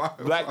 Oh,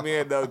 my Black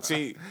men don't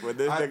cheat, but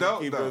this I nigga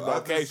don't keep though. his I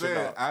just location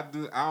said, off. I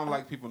do. I don't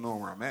like people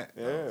knowing where I'm at.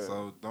 though. Yeah.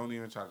 So don't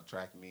even try to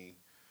track me.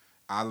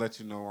 I'll let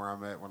you know where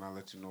I'm at when I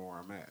let you know where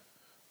I'm at.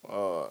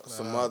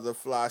 Some other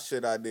fly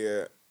shit I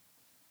did.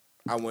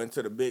 I went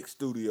to the big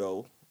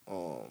studio.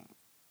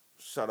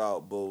 Shout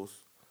out Boost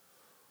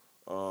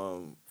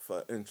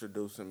for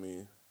introducing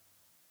me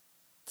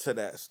to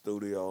that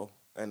studio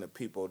and the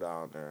people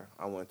down there.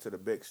 I went to the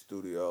big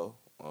studio.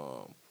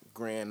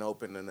 Grand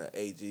opening of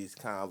AG's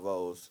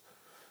Convos,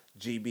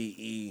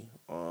 GBE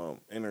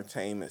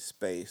entertainment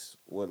space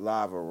with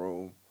Lava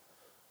Room.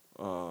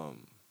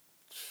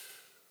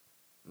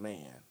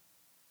 Man.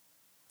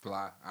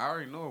 Fly. I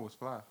already know it was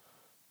fly.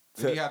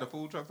 Did he have the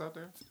food trucks out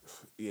there?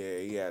 Yeah,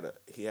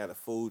 he had a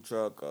food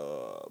truck,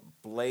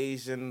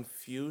 Blazing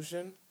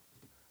Fusion,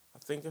 I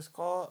think it's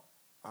called.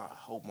 I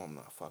hope I'm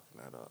not fucking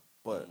that up.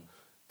 But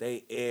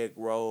they egg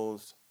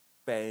rolls,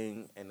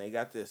 bang, and they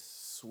got this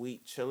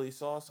sweet chili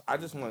sauce. I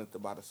just wanted to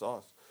buy the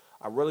sauce.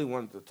 I really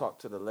wanted to talk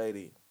to the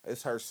lady.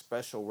 It's her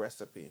special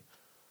recipe.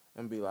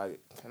 And be like,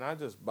 can I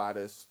just buy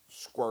this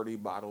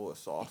squirty bottle of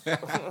sauce? You know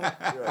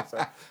what I'm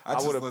saying? I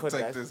just would've would put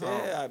take that. this Yeah,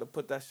 home. I'd have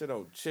put that shit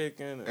on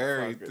chicken and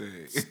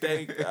Everything. fucking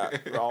steak.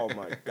 Oh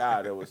my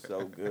god, it was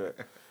so good.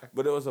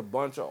 But it was a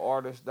bunch of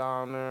artists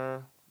down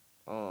there.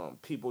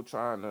 People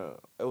trying to.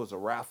 It was a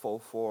raffle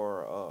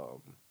for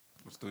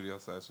Studio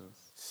sessions.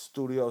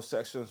 studio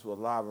sections with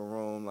Lava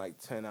Room, like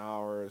 10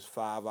 hours,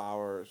 5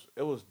 hours.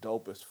 It was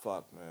dope as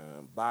fuck,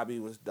 man. Bobby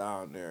was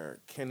down there.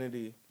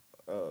 Kennedy,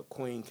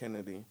 Queen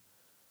Kennedy.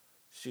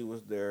 She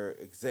was there.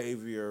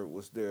 Xavier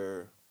was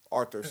there.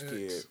 Arthur's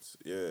kids.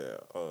 Yeah.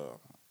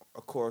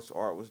 Of course,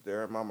 Art was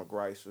there. Mama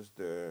Grice was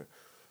there.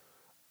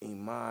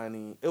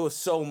 Imani. It was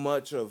so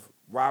much of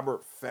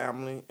Robert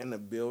family in the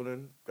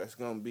building that's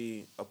going to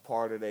be a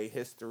part of their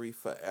history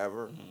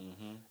forever.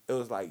 Mm-hmm. It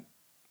was like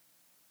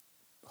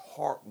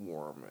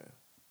heartwarming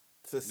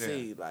to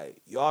see.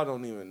 Like, y'all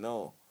don't even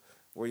know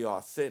where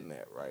y'all sitting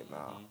at right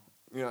now.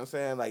 You know what I'm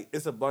saying? Like,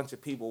 it's a bunch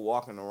of people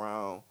walking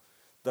around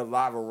the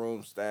Lava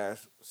Room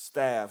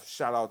staff,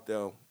 shout out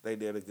them. They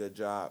did a good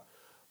job.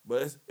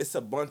 But it's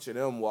a bunch of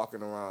them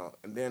walking around,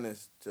 and then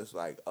it's just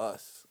like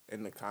us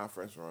in the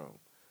conference room.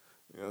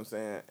 You know what I'm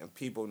saying? And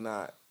people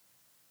not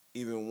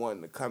even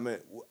wanting to come in.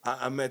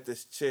 I met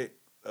this chick,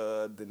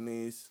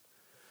 Denise.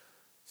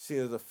 She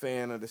was a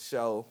fan of the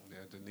show. Yeah,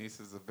 Denise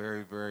is a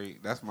very, very.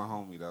 That's my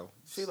homie though.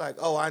 She like,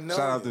 oh, I know.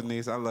 Shout out you.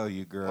 Denise. I love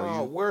you, girl.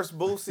 Oh, where's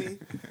Boosie?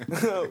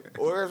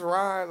 Where's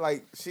Ryan?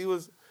 Like, she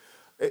was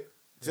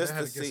just I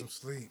had to to get see. some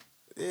sleep.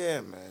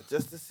 Yeah, man,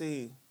 just to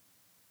see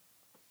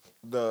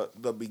the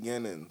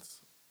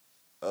beginnings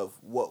of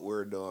what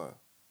we're doing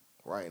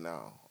right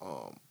now.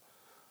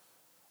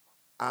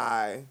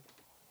 I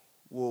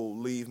will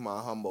leave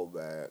my humble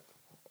bag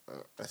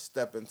and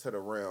step into the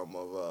realm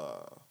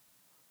of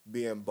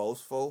being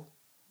boastful.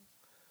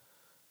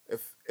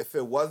 If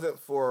it wasn't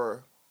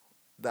for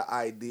the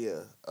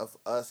idea of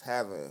us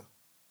having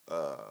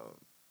a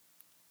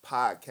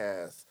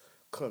podcast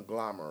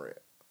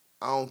conglomerate,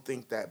 I don't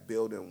think that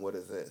building would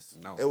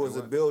exist. No, it was it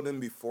a wouldn't. building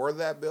before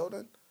that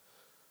building.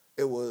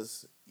 It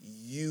was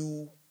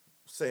you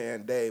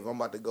saying, Dave, I'm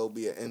about to go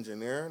be an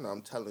engineer, and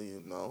I'm telling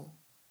you, no,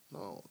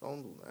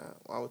 don't do that.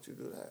 Why would you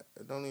do that?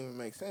 It don't even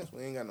make sense.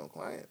 We ain't got no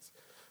clients.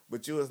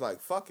 But you was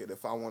like, fuck it,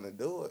 if I want to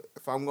do it.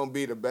 If I'm going to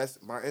be the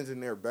best, my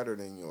engineer better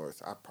than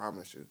yours, I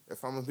promise you.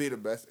 If I'm going to be the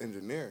best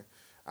engineer,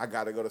 I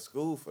got to go to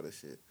school for the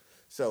shit.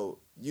 So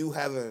you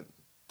having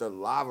the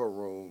Lava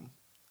Room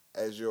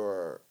as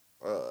your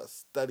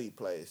study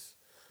place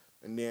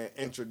and then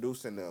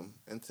introducing them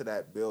into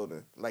that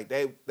building. Like,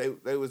 they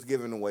was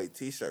giving away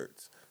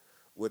T-shirts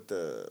with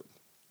the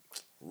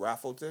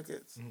raffle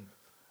tickets.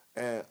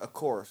 And, of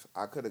course,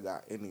 I could have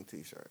got any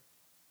T-shirt.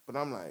 But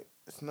I'm like,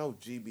 it's no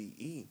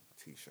GBE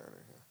T-shirt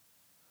in here.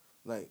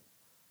 Like,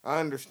 I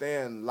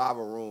understand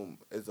Lava Room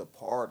is a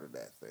part of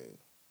that thing.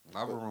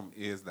 Lava Room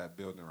is that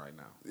building right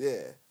now.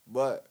 Yeah,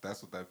 but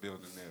That's what that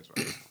building is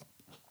right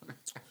now.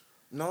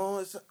 no,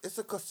 it's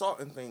a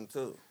consulting thing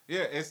too.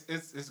 Yeah,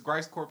 it's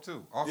Grice Corp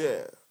too. Also.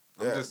 Yeah,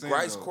 I'm yeah. just saying,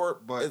 Grice though,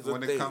 Corp but is a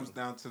when thing. it comes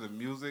down to the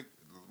music,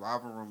 the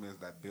Lava Room is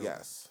that building.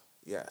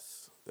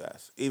 Yes.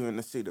 Even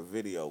to see the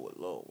video with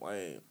Lil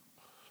Wayne,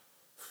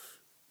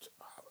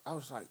 I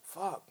was like,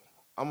 fuck.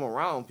 I'm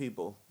around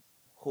people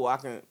who I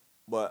can,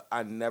 but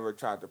I never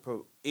tried to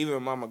prove.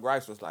 Even Mama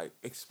Grice was like,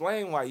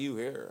 explain why you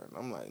here. And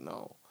I'm like,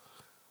 no.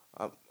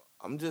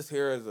 I'm just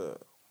here as a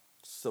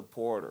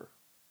supporter.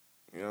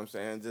 You know what I'm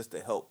saying? Just to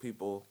help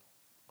people.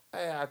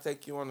 Hey, I'll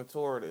take you on a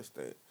tour of this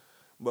thing.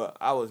 But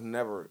I was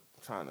never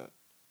trying to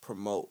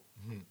promote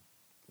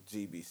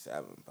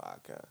GB7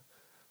 podcast.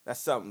 That's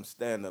something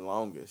stand the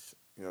longest.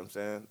 You know what I'm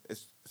saying?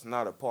 It's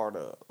not a part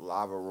of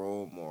Lava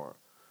Room or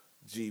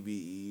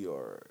GBE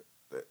or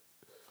the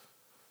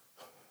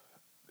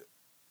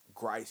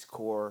Grice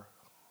Core.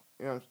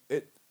 You know,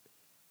 it's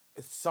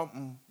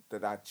something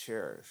that I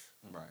cherish.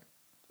 Right.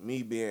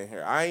 Me being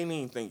here, I ain't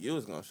even think you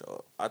was gonna show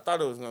up. I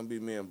thought it was gonna be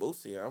me and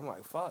Boosie. I'm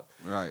like, fuck.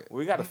 Right.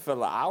 We gotta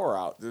fill an hour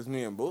out, just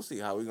me and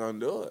Boosie. How we gonna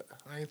do it?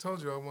 I ain't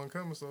told you I wasn't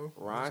coming, so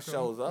Ryan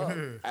shows up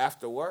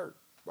after work.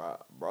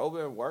 Bro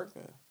been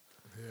working.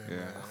 Yeah.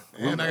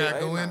 Man. And I gotta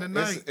go in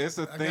tonight. It's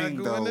a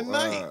thing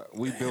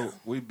though.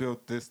 We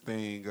built this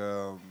thing,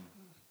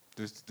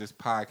 this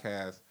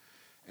podcast,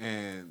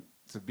 and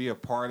to be a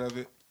part of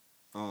it,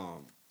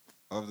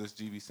 of this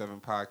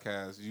GB7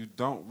 podcast, you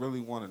don't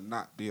really want to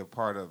not be a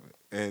part of it.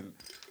 And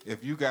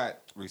if you got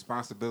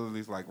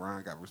responsibilities, like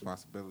Ryan got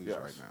responsibilities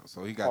right now,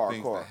 so he got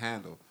things to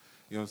handle.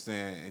 You know what I'm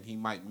saying? And he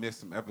might miss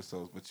some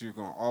episodes, but you're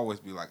gonna always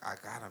be like, I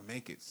gotta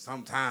make it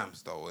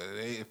sometimes though.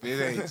 If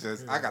it ain't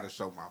just, I gotta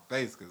show my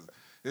face because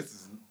this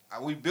is.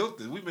 We built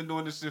this. We've been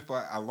doing this shit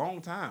for a long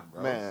time,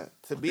 bro. Man,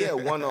 to be at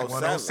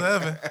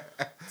 107,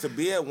 to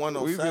be at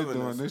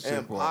 107 is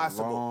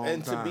impossible,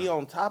 and to be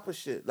on top of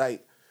shit.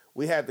 Like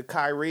we had the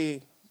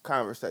Kyrie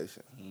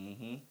conversation.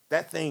 Mm-hmm.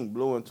 That thing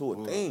blew into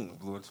a thing.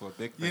 Blew into a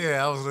big thing.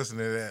 Yeah, I was listening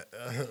to that.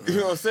 You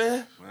know what I'm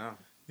saying? Wow.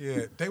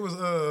 Yeah, they was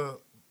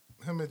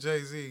him and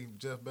Jay-Z,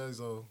 Jeff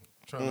Bezos,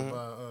 trying to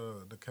buy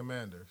the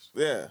Commanders.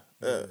 Yeah.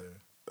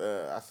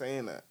 I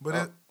seen that.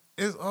 But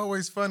it's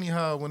always funny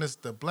how when it's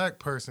the black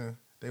person,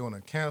 they want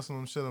to cancel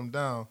them, shut them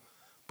down.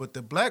 But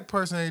the black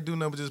person ain't do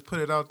nothing but just put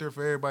it out there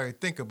for everybody to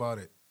think about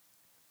it.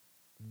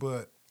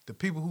 But the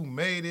people who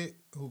made it,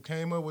 who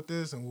came up with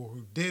this, and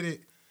who did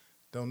it,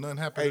 don't nothing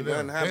happen to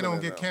them. They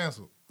don't get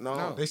canceled.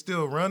 No. They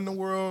still run the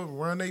world,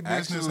 run their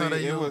business how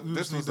they usually do.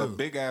 This was a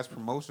big-ass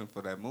promotion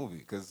for that movie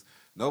because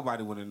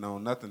nobody would have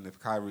known nothing if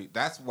Kyrie...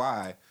 That's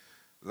why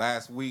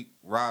last week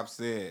Rob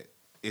said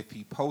if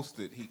he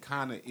posted, he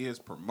kind of is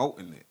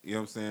promoting it. You know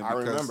what I'm saying?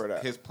 Because I remember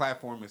that. His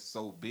platform is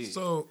so big.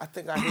 So I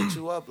think I hit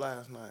you up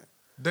last night.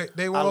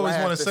 They will always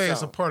want to say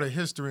it's a part of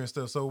history and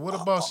stuff. So what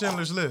about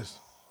Schindler's List?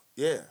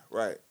 Yeah,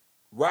 right.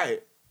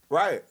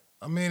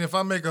 I mean, if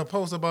I make a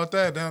post about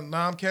that,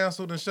 now I'm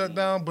canceled and shut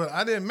down, but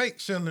I didn't make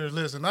Schindler's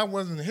List, and I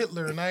wasn't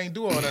Hitler, and I ain't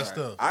do all that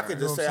stuff. I could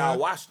just say I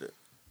watched it.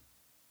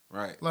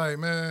 Right. Like,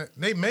 man,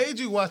 they made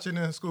you watch it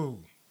in school.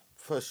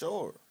 For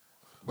sure.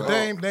 But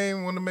they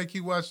ain't want to make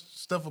you watch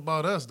stuff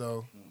about us,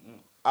 though.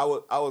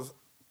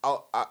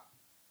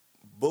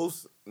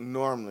 Boost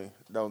normally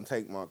don't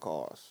take my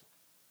calls.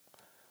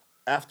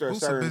 After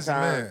Boost a a certain busy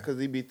time, man. because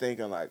he be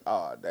thinking like,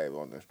 oh, Dave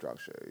on this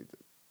structure. He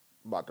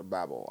about to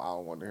babble. I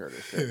don't want to hear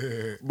this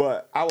shit.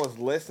 But I was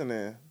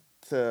listening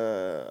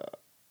to,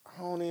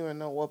 I don't even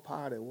know what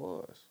pod it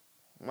was.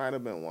 Might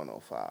have been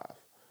 105.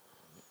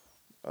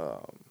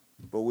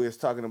 But we was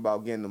talking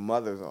about getting the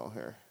mothers on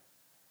here.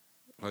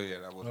 Oh, yeah,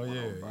 that was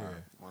 105.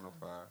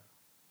 105.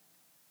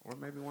 Or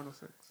maybe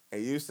 106.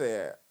 And you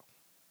said,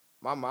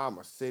 my mom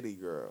a city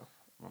girl.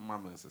 My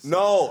mama is a city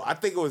No, girl. I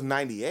think it was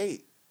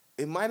 98.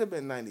 It might have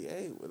been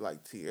 98 with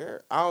like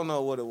Tierra. I don't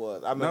know what it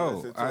was. I've been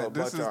listening to a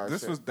bunch of our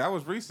shit. That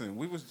was recent.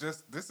 We was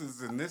just, this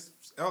is in this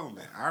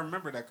element. I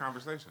remember that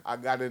conversation. I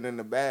got it in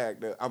the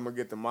bag that I'm going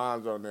to get the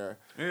moms on there.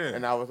 Yeah.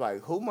 And I was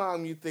like, who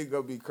mom you think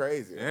gonna be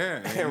crazy?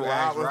 Yeah. And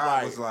Rob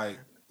was like,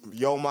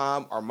 your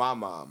mom or my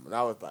mom? And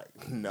I was like,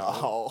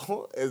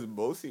 no, it's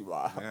Boosie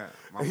mom. Yeah,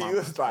 my And mom he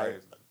was was like,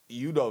 crazy.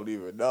 you don't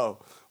even know.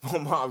 My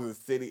mom's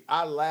a city.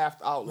 I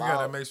laughed out We loud.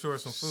 got to make sure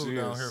some food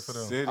down here for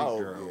them. City Oh,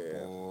 girl,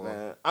 yeah, boy.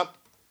 man.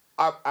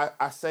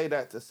 I say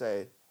that to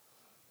say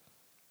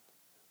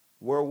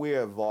where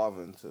we're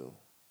evolving to,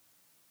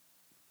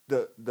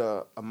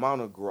 the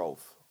amount of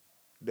growth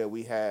that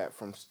we had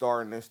from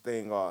starting this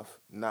thing off,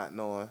 not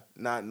knowing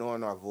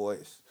our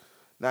voice,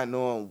 not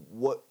knowing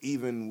what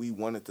even we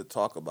wanted to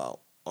talk about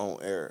on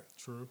air.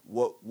 True.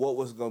 What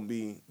was gonna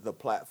be the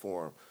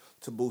platform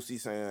to Boosie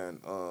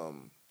saying,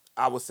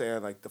 I was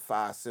saying like the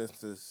five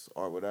senses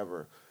or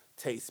whatever,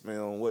 taste,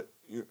 smell,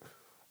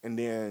 and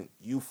then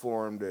you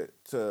formed it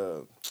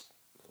to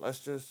let's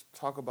just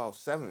talk about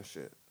 7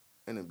 shit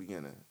in the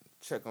beginning.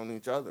 Check on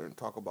each other and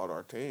talk about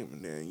our team.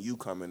 And then you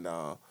coming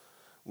down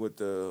with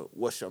the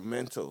what's your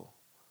mental.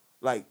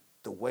 Like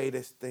the way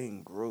this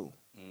thing grew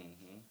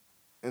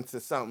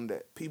into something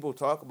that people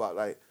talk about.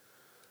 Like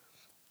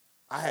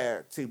I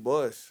had T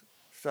Bush,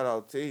 shout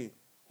out T.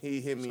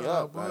 He hit me Shout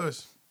up. out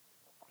Bush.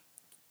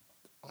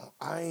 Like,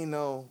 I ain't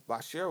know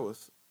Bashir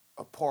was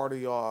a part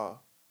of y'all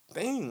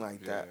thing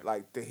like that. Yeah.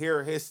 Like to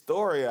hear his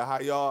story of how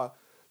y'all,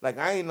 like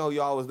I ain't know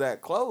y'all was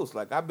that close.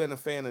 Like I've been a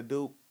fan of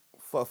Duke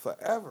for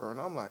forever, and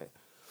I'm like,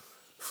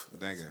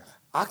 Nigga.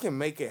 I can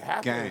make it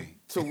happen Gang.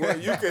 to where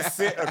you can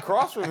sit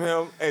across from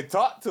him and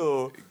talk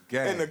to him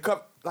Gang. in the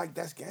cup. Like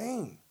that's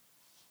game.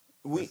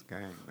 This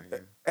game,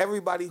 nigga.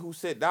 Everybody who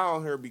sit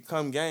down here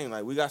become game.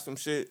 Like we got some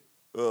shit.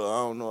 I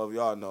don't know if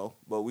y'all know,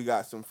 but we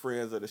got some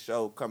friends of the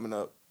show coming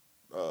up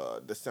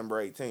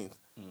December 18th.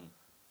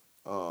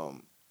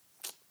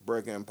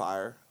 Brick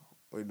Empire.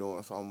 We're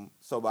doing something.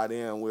 So by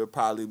then, we'll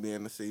probably be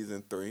in the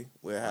season 3.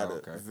 We'll have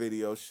okay. the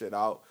video shit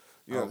out.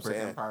 You know what I'm Brick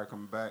saying? Empire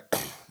coming back.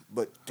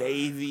 But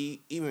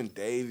Davey, even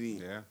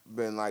Davey, Yeah.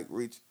 been like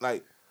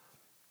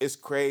it's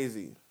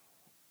crazy.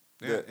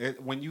 Yeah,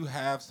 when you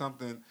have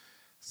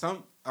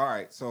all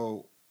right,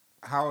 so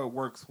how it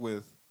works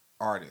with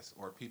artists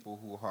or people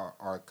who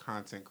are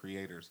content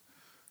creators,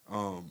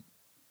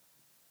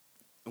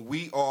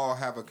 we all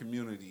have a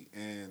community,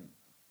 and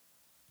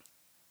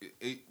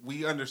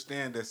we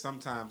understand that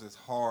sometimes it's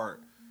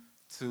hard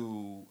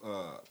to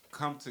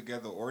come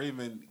together or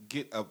even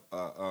get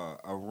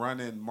a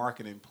running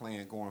marketing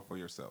plan going for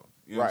yourself.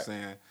 You know what I'm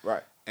saying?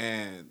 Right.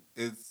 And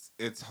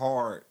it's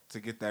hard to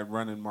get that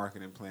running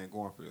marketing plan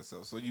going for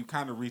yourself. So you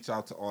kind of reach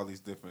out to all these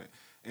different,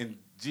 and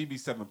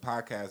GB7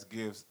 Podcast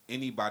gives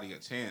anybody a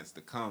chance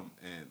to come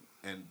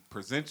and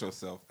present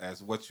yourself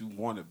as what you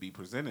want to be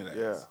presented as.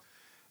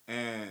 Yeah.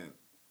 And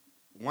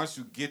once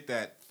you get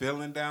that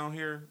feeling down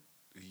here,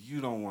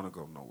 you don't want to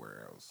go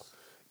nowhere else.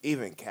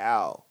 Even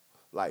Cal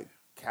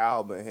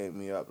been hitting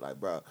me up like,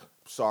 bro,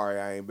 sorry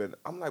I ain't been.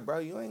 I'm like, bro,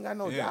 you ain't got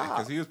no job.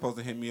 Because he was supposed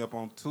to hit me up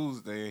on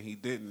Tuesday and he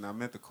didn't. I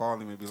meant to call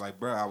him and be like,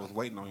 bro, I was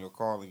waiting on your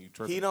call and you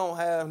tripping. He don't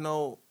have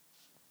no.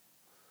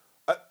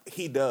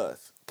 He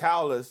does.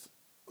 Cal is.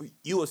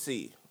 You will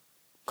see,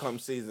 come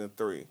season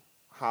 3,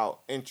 how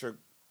intricate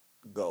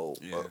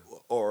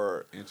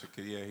or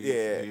intricate.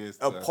 Yeah, he is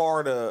a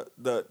part of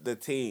the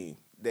team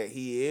that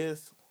he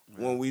is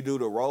when we do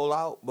the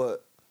rollout.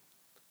 But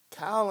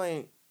Cal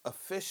ain't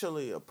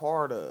officially a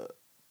part of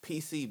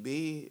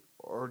PCB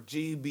or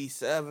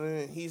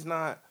GB7. He's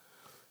not.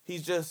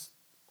 He's just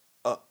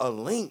a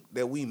link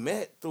that we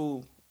met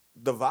through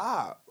the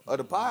vibe of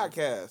the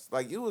podcast.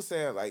 Like you were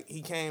saying, like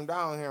he came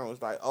down here and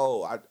was like,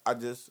 "Oh,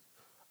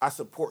 I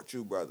support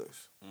you,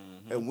 brothers,"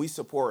 and we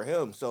support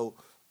him. So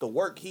the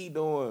work he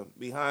doing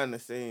behind the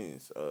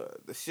scenes,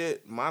 the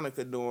shit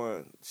Monica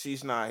doing,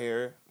 she's not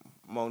here.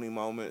 Moni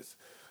Moments.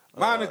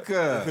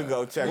 Monica, you can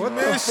go check what her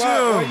the out.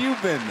 fuck? Where you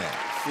been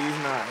at?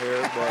 She's not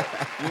here,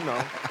 but you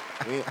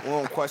know, we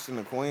don't question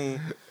the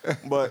queen.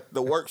 But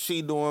the work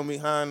she doing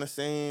behind the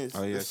scenes,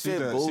 Oh yeah, the she shit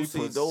does.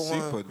 Boosie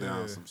doing. She put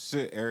down some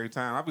shit every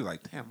time. I'll be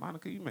like, damn,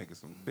 Monica, you making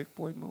some big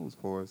boy moves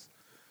for us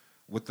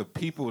with the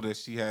people that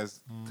she has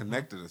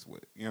connected us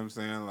with. You know what I'm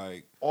saying?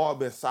 Like all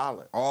been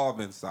solid. all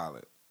been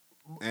solid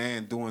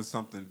and doing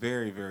something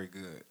very, very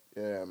good.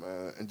 Yeah,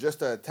 man. And just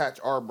to attach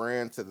our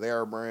brand to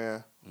their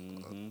brand,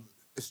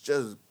 it's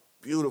just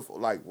beautiful.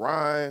 Like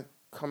Ryan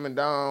coming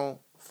down,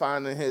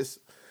 finding his.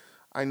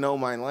 I know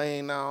my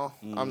lane now.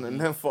 I'm the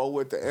nympho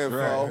with the info.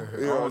 right.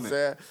 You know what On I'm it.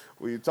 saying?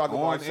 When you talk On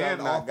about and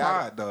something, I off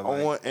got pod, it. though,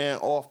 On like- and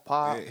off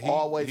pod, Yeah,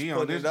 always he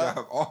put on this it up.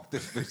 job off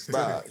this bitch.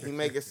 Bruh, he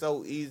make it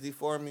so easy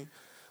for me.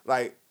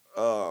 Like,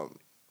 I've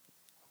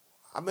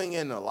been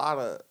getting a lot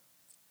of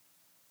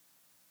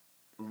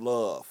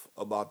love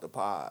about the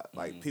pod.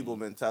 Like, people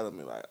been telling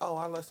me, like, oh,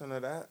 I listen to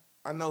that.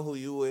 I know who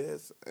you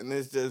is. And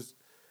it's just,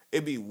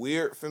 it'd be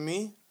weird for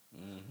me.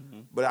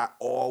 But I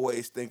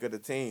always think of the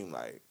team.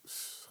 Like,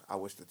 I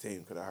wish the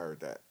team could have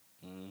heard that.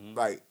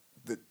 Like,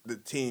 the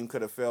team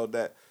could have felt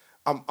that.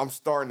 I'm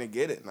starting to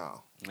get it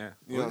now. Yeah,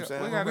 You know what I'm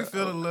saying? Well, we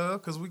feel the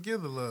love because we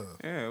give the love.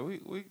 Yeah,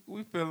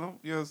 we feel them.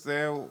 You know what I'm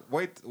saying?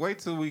 Wait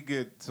till we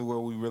get to where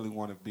we really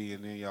want to be,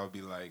 and then y'all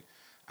be like,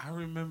 I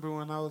remember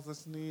when I was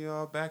listening to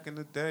y'all back in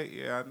the day.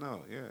 Yeah, I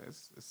know. Yeah,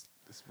 it's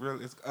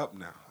real. It's up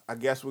now. I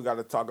guess we got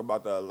to talk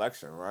about the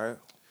election, right?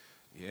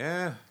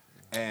 Yeah,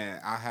 and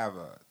I have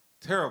a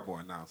terrible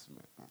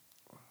announcement.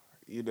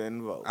 You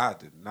didn't vote. I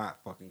did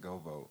not fucking go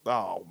vote.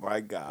 Oh, my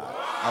God.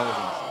 I was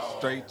on some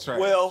straight track.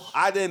 Well,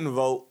 I didn't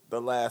vote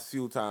the last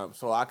few times,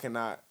 so I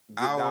cannot get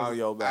down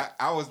your back.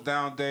 I was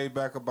down day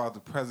back about the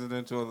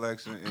presidential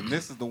election, and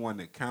this is the one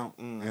that count,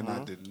 and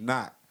I did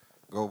not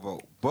go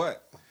vote.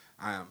 But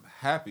I am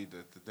happy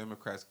that the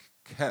Democrats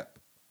kept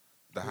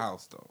the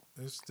House, though.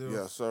 It's still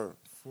Yes, sir.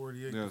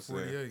 48 You know to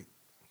what I'm saying? 48.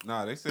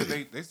 No,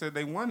 they said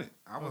they won it.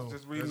 I was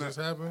just reading that that. just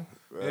happened?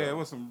 Yeah, it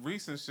was some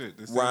recent shit.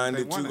 That said Ryan, they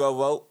did won you it. go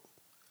vote?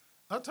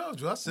 I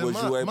told you, I sent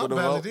Was you my able to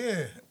ballot vote?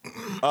 in.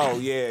 Oh,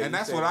 yeah. And you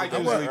that's said what I you did.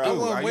 usually I do.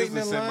 wasn't I waiting usually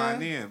in send line.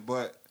 mine in,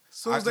 but As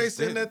soon I as they just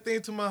send didn't. that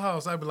thing to my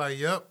house, I'd be like,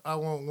 yep, I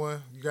want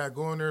one. You got to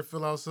go in there and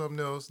fill out something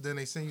else. Then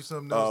they send you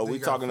something else. then We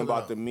you gotta talking fill it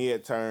about out. the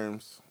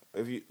midterms.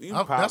 If you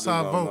That's probably how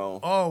I don't vote, know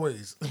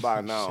always. by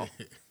now.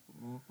 Shit.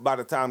 By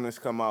the time this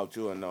come out,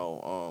 you'll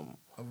know.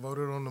 I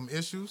voted on them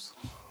issues.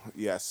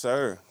 Yes,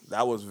 sir.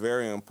 That was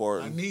very I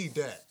important. need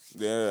that.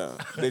 Yeah.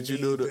 Did you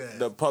do need the, that.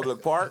 the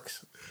public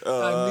parks?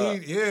 I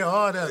need,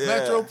 all that. yeah.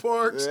 Metro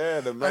Parks.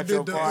 Yeah, the I Metro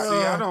did the, Parks. See,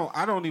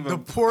 I don't even. the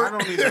port. I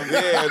don't even.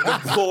 Yeah,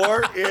 the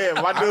port.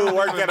 Yeah, my dude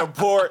worked at a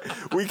port.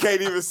 We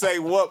can't even say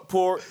what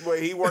port, but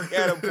he worked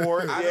at a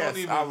port. I Yes,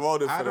 don't even. I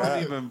voted for I that.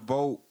 don't even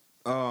vote.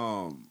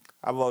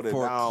 I voted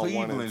For down 1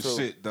 and Cleveland 2.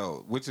 shit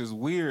though, which is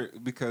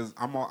weird because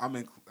I'm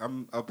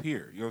up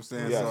here. You know what I'm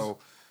saying? Yes. So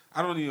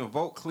I don't even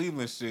vote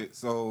Cleveland shit.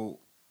 So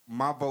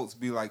my votes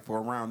be like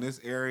for around this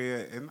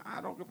area, and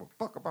I don't give a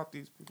fuck about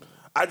these people.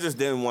 I just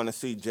didn't want to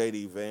see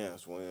JD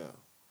Vance win.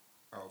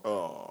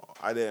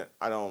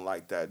 I don't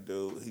like that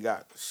dude. He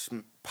got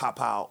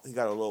pop out. He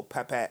got a little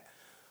pat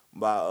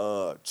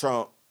by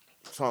Trump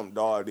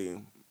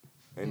Doherty,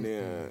 and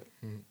then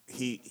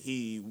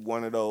he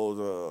one of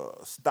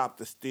those stop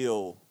the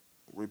steal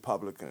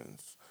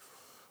Republicans.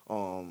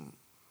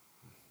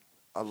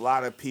 A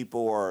lot of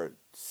people are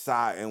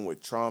siding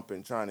with Trump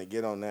and trying to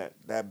get on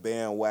that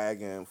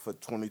bandwagon for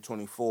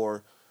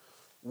 2024.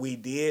 We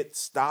did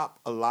stop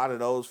a lot of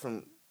those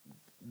from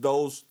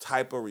those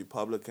type of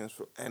Republicans,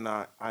 and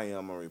I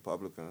am a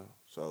Republican,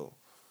 so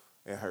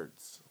it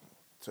hurts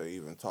to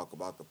even talk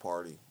about the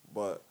party.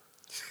 But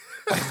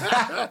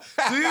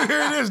do you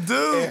hear this,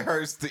 dude? It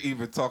hurts to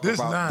even talk This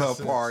about nonsense.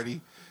 the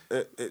party.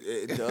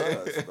 it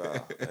does, bro.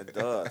 It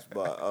does.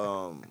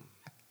 But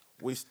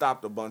we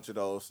stopped a bunch of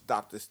those.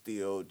 Stop the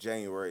steal.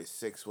 January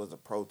 6th was a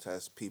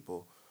protest.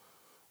 People,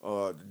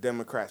 the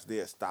Democrats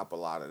did stop a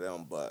lot of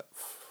them, but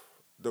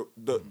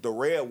the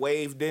red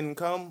wave didn't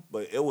come.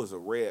 But it was a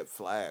red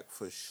flag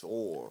for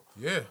sure.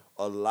 Yeah.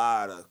 A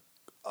lot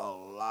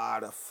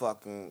of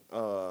fucking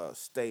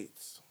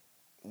states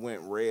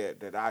went red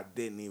that I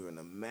didn't even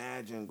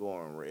imagine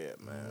going red,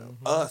 man.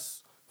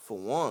 Us for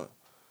one.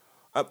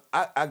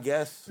 I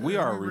guess We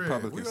are a red.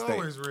 Republican We state.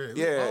 always red.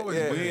 Yeah, we always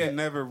yeah. red. We ain't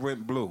never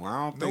went blue.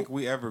 I don't think Nope.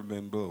 we ever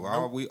been blue.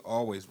 We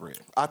always red.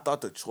 I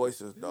thought the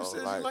choices though, You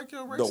said you like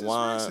your the racist,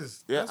 wine.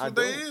 racist. Yeah, That's I what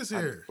they do. is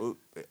here.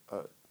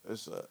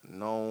 It's a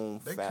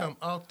known They fact. come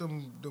out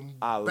them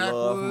I backwoods.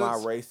 love my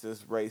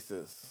racist,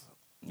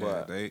 Yeah,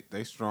 but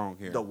they strong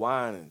here. the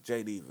wine and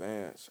JD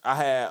Vance. I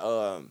had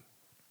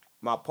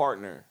my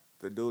partner,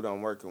 the dude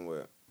I'm working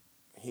with.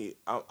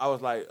 I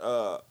was like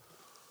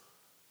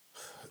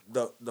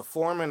the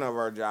foreman of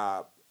our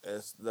job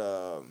is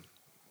the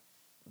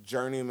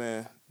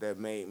journeyman that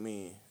made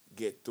me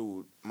get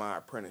through my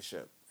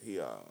apprenticeship. He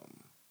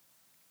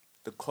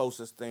the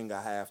closest thing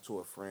I have to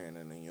a friend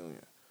in the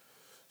union.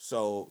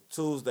 So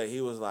Tuesday he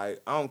was like,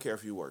 I don't care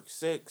if you work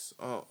 6.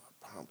 Oh,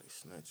 probably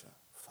snitching.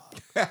 Fuck.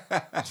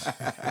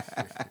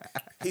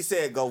 He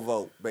said go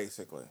vote,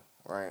 basically,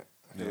 right?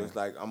 He was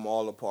like, I'm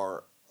all a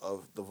part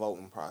of the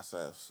voting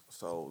process.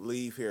 So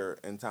leave here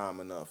in time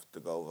enough to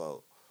go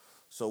vote.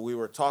 So we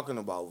were talking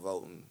about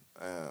voting.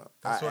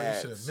 That's why you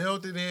should have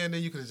mailed it in.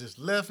 Then you could have just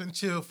left and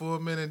chilled for a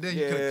minute. Then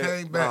you could have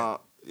came back.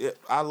 Yeah,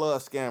 I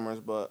love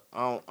scammers, but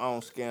I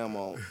don't scam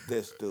on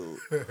this dude.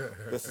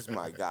 This is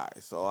my guy.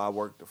 So I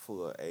worked the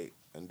full 8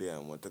 and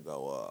then went to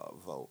go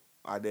vote.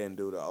 I didn't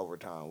do the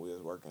overtime. We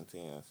was working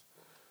 10s.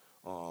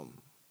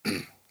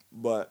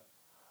 But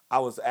I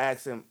was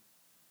asking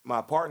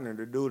my partner,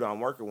 the dude I'm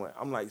working with,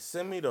 I'm like,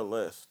 send me the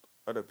list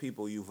of the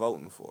people you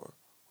voting for,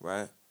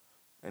 right?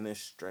 And it's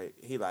straight.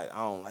 He like, I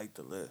don't like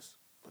the list,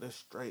 but it's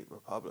straight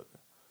Republican.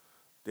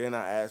 Then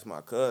I asked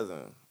my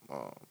cousin,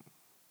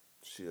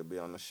 she'll be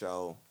on the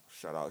show.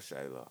 Shout out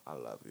Shayla. I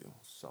love you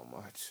so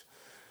much.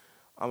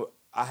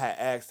 I had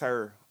asked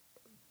her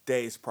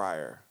days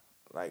prior,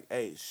 like,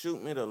 hey,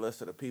 shoot me the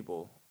list of the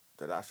people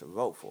that I should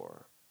vote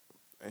for.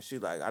 And she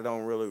like, I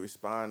don't really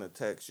respond to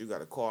text. You got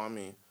to call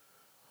me,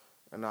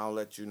 and I'll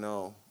let you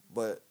know.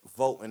 But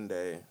voting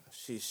day,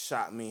 she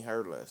shot me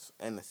her list.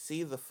 And to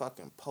see the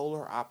fucking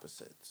polar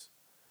opposites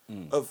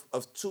of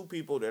two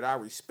people that I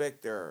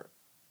respect their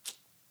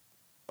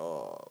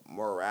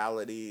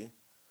morality,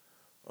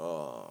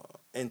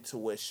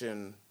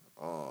 intuition,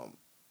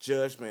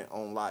 judgment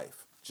on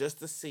life, just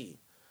to see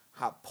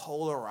how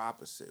polar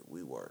opposite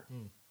we were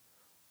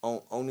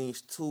on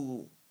these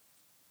two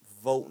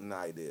voting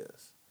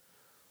ideas.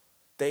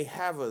 They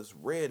have us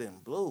red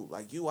and blue.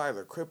 Like, you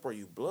either Crip or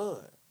you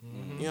blood.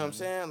 Mm-hmm. You know what I'm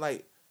saying?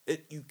 Like,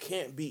 you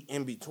can't be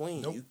in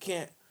between. Nope. You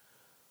can't.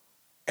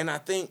 And I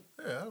think...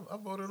 Yeah, I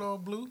voted all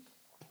blue.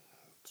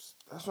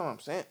 That's what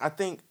I'm saying. I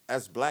think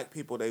as black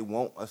people, they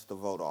want us to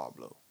vote all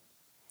blue.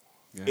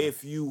 Yeah.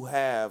 If you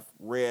have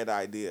red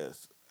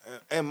ideas.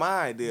 And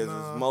my ideas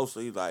is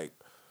mostly like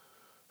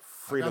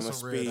freedom of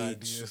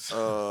speech,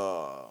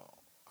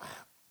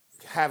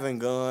 having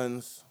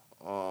guns,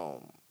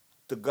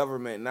 the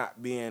government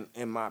not being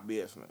in my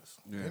business.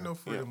 Yeah. Ain't no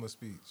freedom of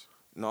speech.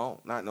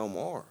 No, not no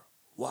more.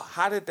 Well,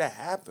 how did that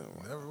happen?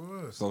 Never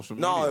was. Social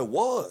media. No, it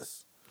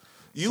was.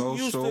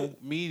 Social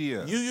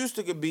media. You used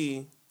to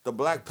be the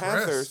Black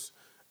Panthers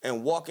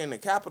and walk in the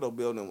Capitol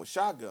building with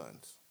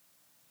shotguns.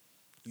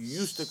 You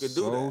used to could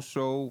do that.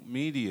 Social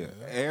media.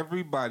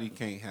 Everybody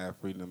can't have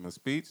freedom of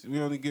speech.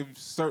 We only give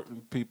certain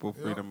people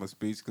freedom of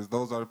speech because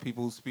those are the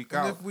people who speak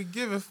out. If we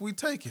give, if we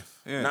take it.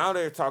 Yeah. Now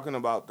they're talking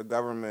about the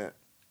government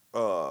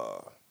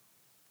that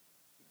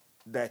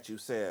you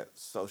said,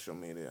 social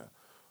media.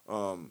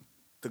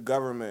 The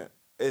government,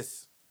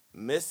 it's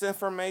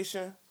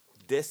misinformation,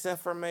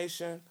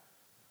 disinformation,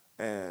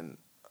 and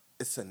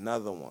it's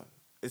another one.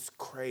 It's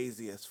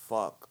crazy as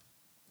fuck.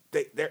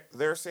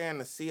 They're saying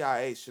the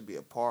CIA should be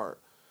a part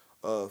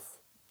of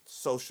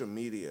social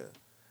media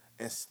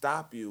and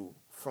stop you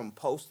from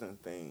posting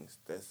things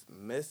that's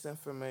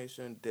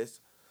misinformation,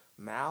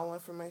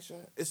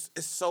 malinformation. It's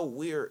so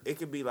weird. It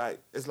could be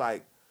like, it's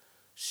like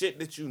shit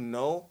that you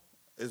know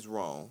is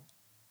wrong,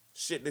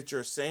 shit that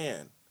you're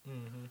saying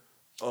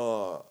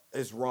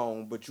is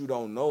wrong, but you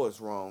don't know it's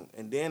wrong,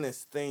 and then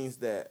it's things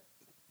that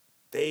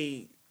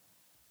they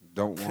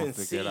Don't want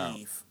to get out.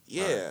 conceive,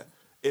 yeah,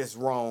 it's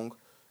wrong,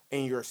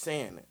 and you're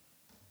saying it,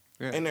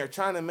 Yeah. and they're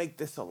trying to make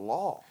this a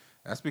law.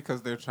 That's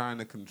because they're trying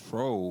to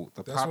control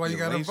the That's why you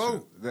population. gotta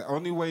vote. The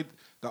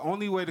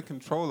only way to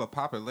control a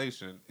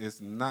population is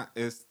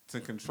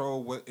to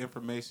control what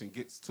information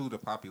gets to the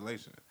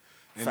population.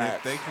 And Facts.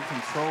 if they can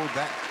control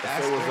that If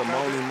there was a aspect of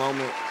Moni it,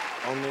 moment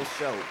on this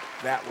show,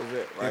 that was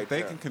it, right if they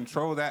there. can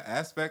control that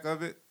aspect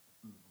of it,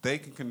 they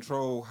can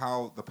control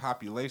how the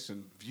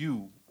population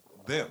view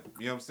them.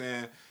 You know what I'm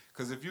saying?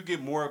 Because if you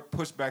get more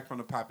pushback from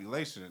the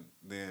population,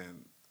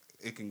 then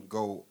it can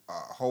go a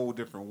whole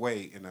different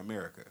way in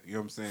America. You know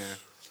what I'm saying?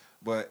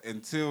 But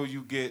until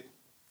you get,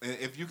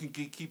 if you can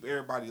keep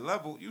everybody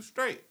level, you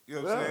straight. You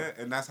know what I'm Yeah. saying?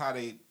 And that's how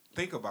they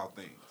think about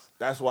things.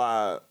 That's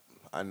why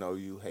I know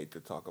you hate to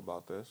talk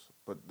about this,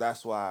 but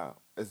that's why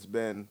it's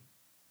been.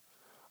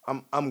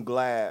 I'm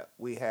glad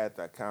we had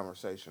that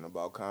conversation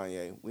about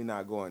Kanye. We're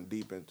not going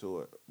deep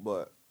into it,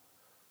 but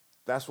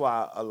that's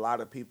why a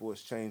lot of people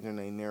is changing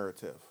their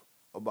narrative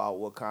about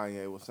what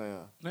Kanye was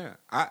saying. Yeah.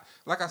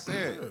 Like I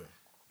said,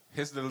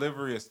 his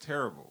delivery is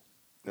terrible.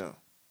 Yeah,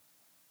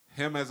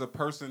 Him as a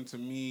person, to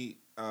me,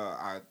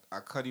 I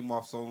cut him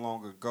off so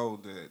long ago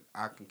that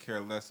I can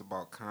care less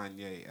about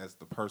Kanye as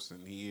the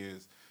person he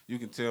is. You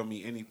can tell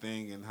me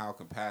anything and how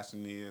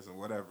compassionate he is or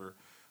whatever,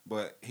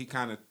 but he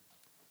kind of,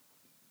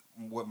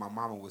 what my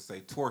mama would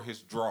say, tore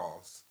his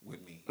draws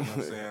with me. You know what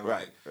I'm saying? Right,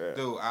 Like, yeah.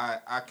 dude,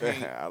 I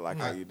can't. I like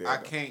how you did I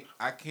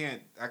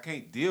that.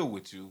 can't deal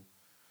with you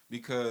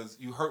because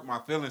you hurt my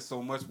feelings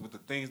so much with the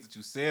things that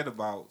you said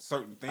about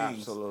certain things.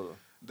 Absolutely.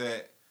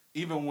 That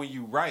even when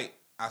you right,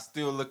 I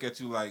still look at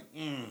you like,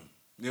 you know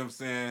what I'm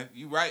saying?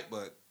 You right,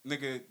 but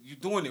nigga, you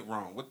doing it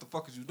wrong. What the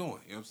fuck is you doing?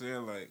 You know what I'm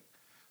saying? Like,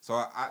 so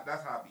I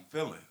that's how I be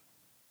feeling.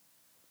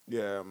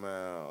 Yeah,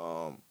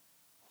 man.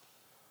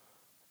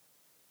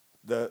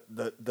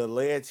 The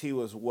ledge he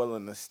was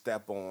willing to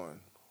step on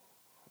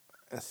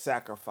and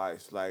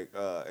sacrifice. Like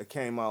it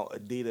came out,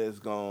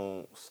 Adidas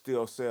gonna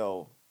still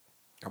sell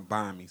I'm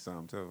buying me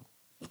some too.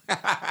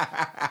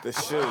 the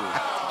shoe.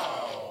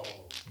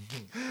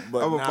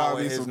 But I'm now gonna buy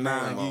me with his some name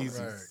 9 on it.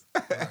 Yeezys.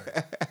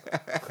 Right.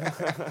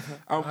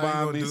 I'm How you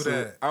buying gonna me do some.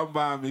 that? I'm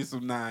buying me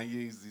some 9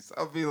 Yeezys.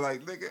 I'll be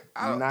like, nigga,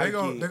 I don't.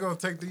 Nike. They're gonna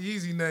take the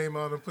Yeezy name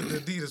on and put the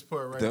Adidas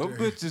part right Them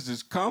there. bitches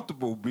is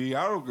comfortable, B.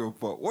 I don't give a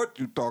fuck what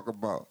you talk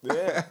about.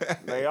 Yeah,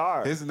 they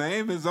are. His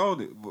name is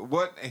on it. But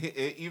what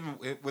even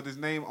with his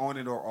name on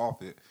it or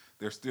off it,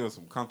 there's still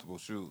some comfortable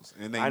shoes,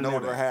 and they I know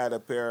never that. had a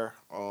pair.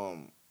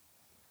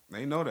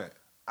 They know that.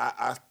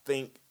 I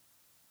think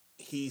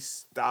he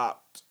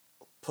stopped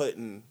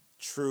putting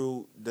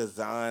true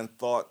design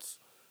thoughts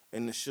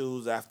in the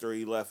shoes after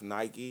he left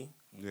Nike.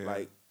 Yeah.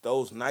 Like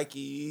those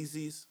Nike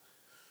Yeezys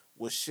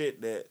was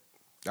shit that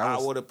That I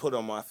was- would have put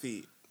on my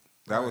feet.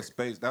 That was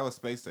space. That was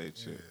space age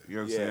shit. You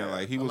know what I'm Yeah. saying?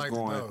 Like he I was like the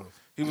going.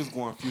 Dove. He was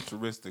going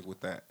futuristic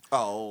with that.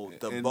 Oh,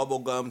 the And-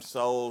 bubblegum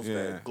soles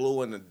Yeah. that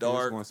glue in the He was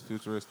dark. going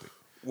futuristic.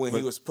 When But-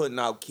 he was putting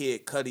out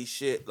Kid Cudi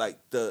shit,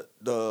 like the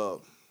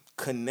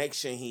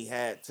connection he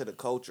had to the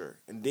culture.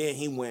 And then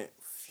he went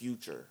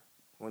future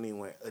when he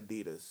went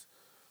Adidas.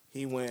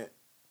 He went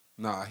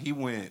Nah, he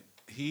went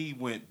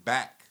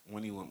back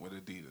when he went with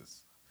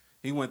Adidas.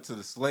 He went to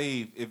the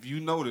slave. If you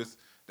notice,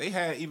 they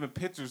had even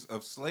pictures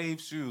of slave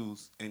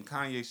shoes and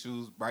Kanye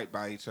shoes right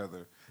by each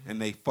other,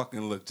 and they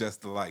fucking look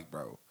just alike,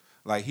 bro.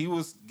 Like he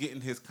was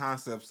getting his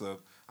concepts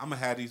of, I'm gonna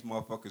have these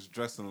motherfuckers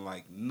dressing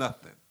like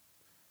nothing.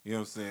 You know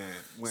what I'm saying?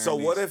 Wearing so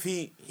what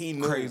these if he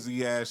knew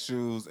crazy ass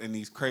shoes and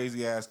these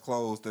crazy ass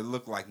clothes that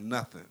look like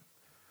nothing,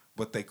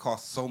 but they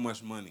cost so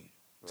much money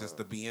just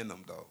to be in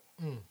them though.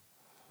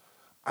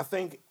 I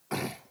think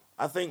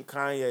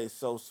Kanye is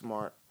so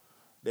smart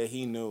that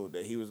he knew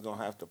that he was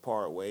gonna have to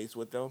part ways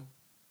with them,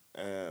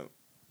 and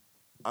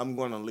I'm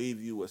gonna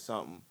leave you with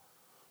something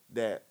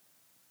that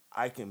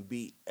I can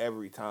beat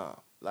every time.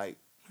 Like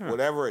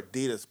whatever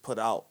Adidas put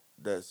out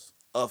that's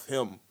of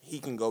him, he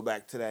can go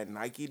back to that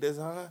Nike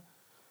design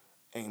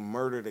and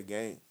murder the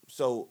game.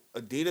 So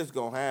Adidas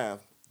gonna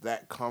have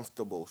that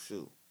comfortable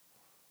shoe,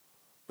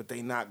 but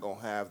they not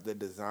gonna have the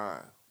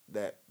design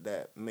that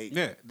make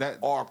Yeah, that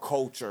our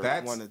culture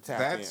want to tap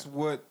that's in.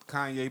 what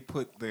Kanye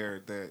put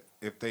there. That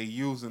if they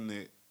using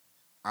it,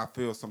 I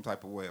feel some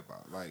type of way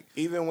about. Like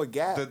Even with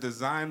Gap, the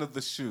design of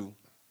the shoe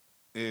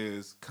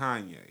is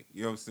Kanye.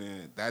 You know what I'm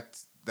saying?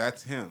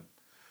 That's him.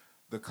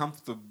 The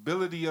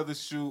comfortability of the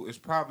shoe is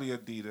probably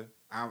Adidas.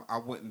 I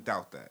wouldn't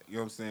doubt that. You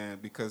know what I'm saying?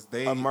 Because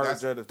A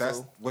merge of the that's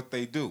two. what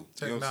they do.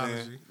 You know what I'm saying?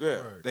 Technology. Yeah.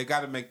 Right. They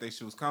got to make their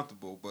shoes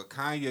comfortable. But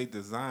Kanye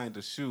designed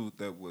a shoe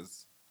that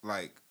was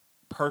like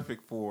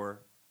perfect for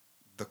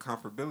the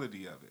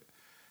comfortability of it,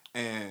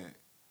 and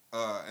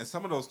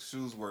some of those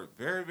shoes were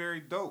very, very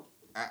dope.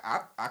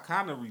 I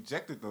kind of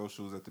rejected those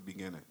shoes at the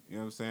beginning. You know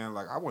what I'm saying?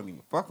 Like I wasn't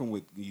even fucking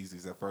with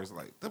Yeezys at first.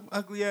 Like them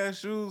ugly ass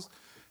shoes.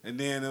 And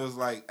then it was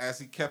like, as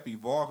he kept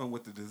evolving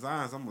with the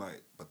designs, I'm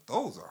like, but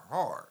those are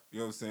hard. You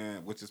know what I'm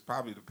saying? Which is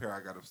probably the pair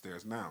I got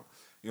upstairs now.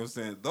 You know what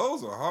I'm saying?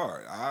 Those are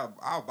hard.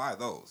 I'll buy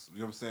those. You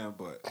know what I'm saying?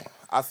 But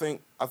I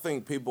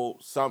think people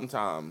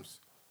sometimes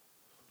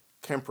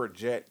can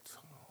project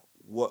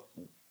what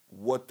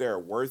their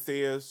worth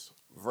is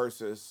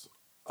versus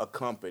a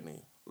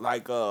company.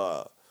 Like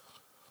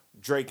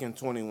Drake and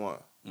 21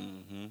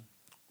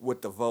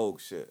 with the Vogue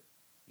shit.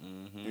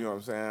 You know what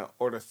I'm saying?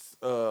 Or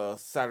the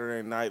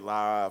Saturday Night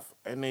Live,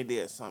 and they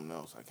did something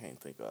else I can't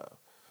think of.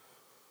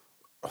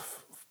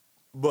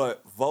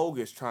 But Vogue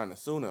is trying to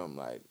sue them.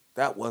 Like,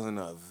 that wasn't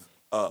a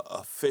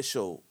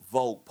official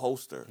Vogue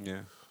poster.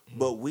 yeah.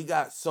 But we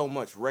got so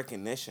much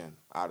recognition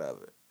out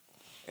of it,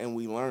 and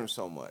we learned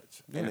so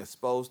much, and Yeah.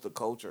 exposed the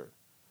culture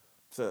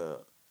to,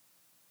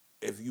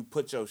 if you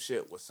put your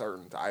shit with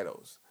certain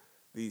titles,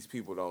 these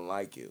people don't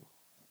like you,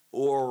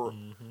 or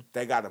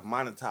they got to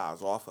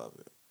monetize off of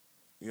it.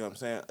 You know what I'm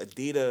saying?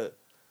 Adidas,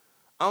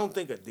 I don't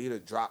think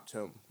Adidas dropped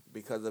him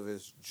because of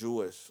his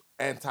Jewish,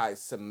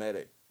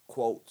 anti-Semitic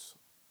quotes.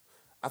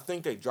 I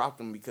think they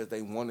dropped him because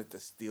they wanted to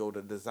steal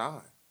the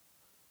design.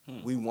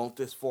 We want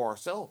this for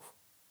ourselves.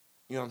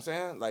 You know what I'm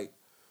saying? Like,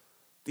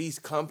 these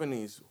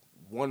companies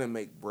want to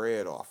make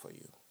bread off of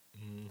you.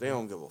 They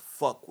don't give a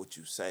fuck what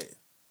you say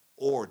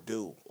or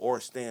do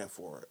or stand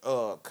for.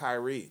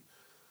 Kyrie.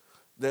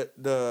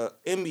 The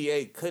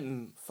NBA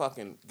couldn't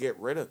fucking get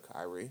rid of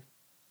Kyrie.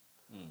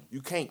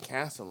 You can't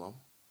cancel him.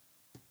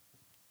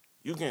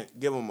 You can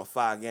give him a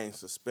 5-game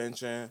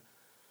suspension,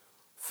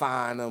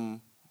 fine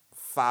him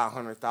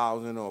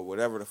 $500,000 or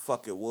whatever the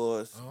fuck it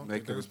was. I don't Make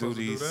think they him were do supposed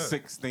to do these that.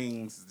 6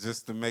 things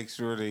just to make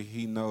sure that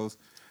he knows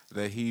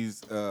that he's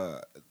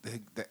to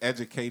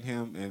educate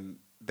him, and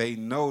they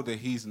know that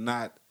he's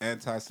not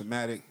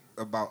anti-Semitic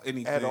about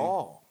anything At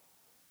all.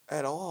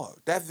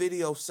 That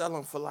video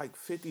selling for like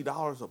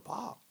 $50 a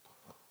pop.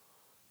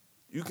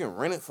 You can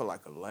rent it for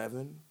like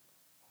 $11,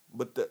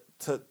 but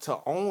to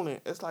own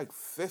it, it's like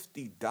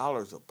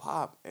 $50 a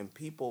pop, and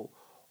people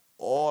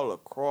all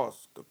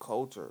across the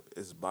culture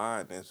is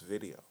buying this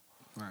video,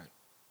 Right.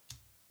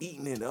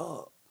 eating it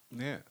up.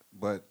 Yeah,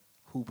 but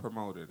who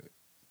promoted it?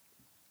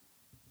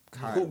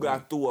 Who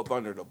got threw up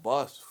under the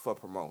bus for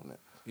promoting it?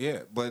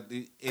 Yeah, but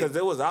Because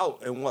it was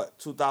out in what,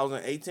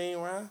 2018,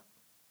 right?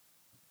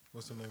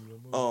 What's the name of the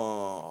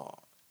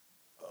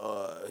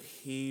movie?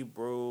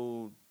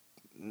 Hebrew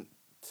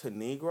to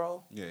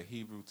Negro. yeah,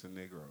 Hebrew to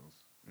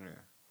Negroes.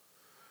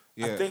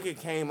 Yeah. I think it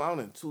came out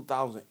in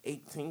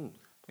 2018.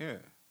 Yeah.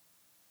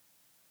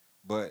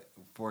 But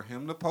for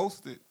him to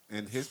post it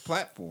in his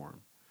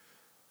platform,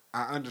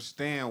 I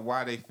understand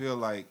why they feel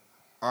like,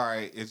 all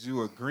right, is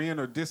you agreeing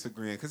or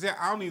disagreeing? Because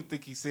I don't even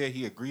think he said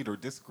he agreed or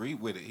disagreed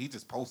with it. He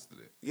just posted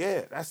it.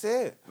 Yeah, that's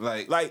it.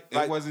 Like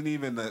it wasn't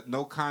even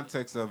no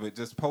context of it.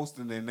 Just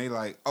posting, and they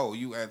like, oh,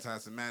 you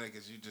anti-Semitic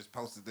because you just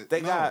posted it.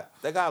 They No. got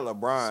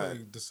LeBron.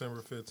 Say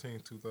December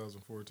 15th,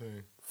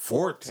 2014.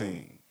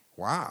 14.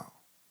 Wow,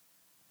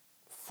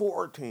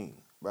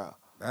 14, bro.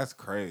 that's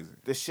crazy.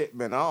 This shit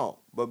been out,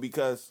 but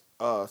because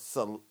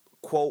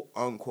quote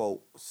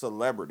unquote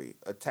celebrity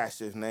attached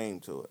his name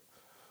to it,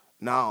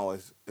 now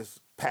it's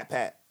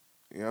Pat.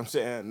 You know what I'm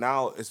saying?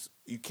 Now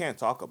you can't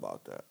talk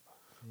about that.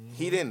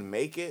 He didn't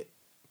make it.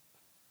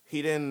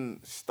 He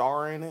didn't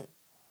star in it.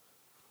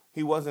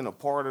 He wasn't a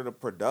part of the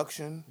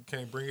production. You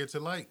can't bring it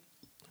to light.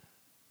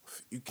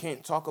 You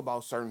can't talk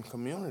about certain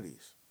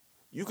communities.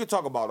 You could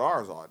talk about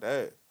ours all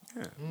day.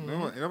 Yeah,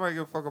 nobody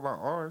give a fuck about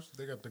ours.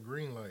 They got the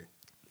green light.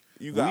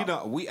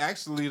 We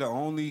actually the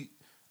only,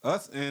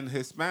 us and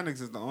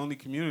Hispanics is the only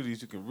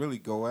communities you can really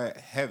go at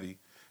heavy,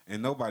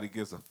 and nobody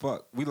gives a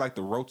fuck. We like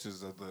the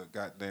roaches of the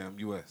goddamn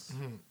U.S.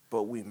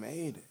 But we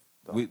made it.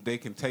 though. They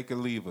can take or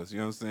leave us. You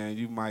know what I'm saying?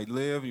 You might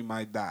live, you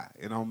might die.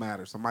 It don't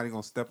matter. Somebody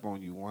gonna step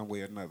on you one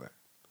way or another.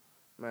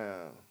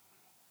 Man,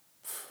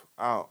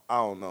 I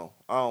don't know.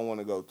 I don't want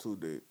to go too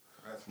deep,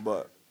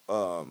 but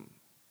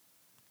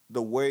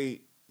the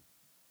way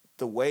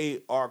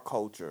our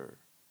culture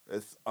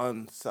is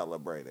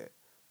uncelebrated,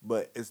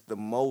 but it's the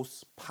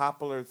most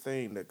popular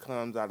thing that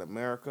comes out of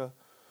America,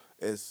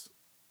 is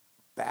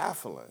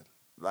baffling.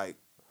 Like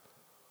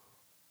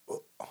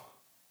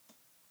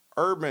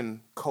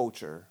urban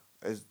culture,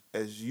 as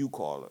you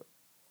call it,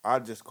 I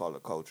just call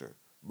it culture,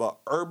 but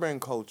urban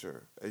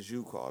culture, as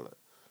you call it,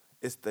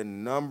 it's the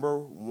number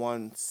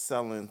one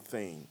selling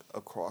thing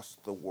across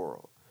the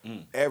world.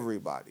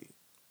 Everybody,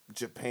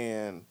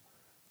 Japan,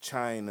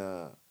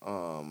 China,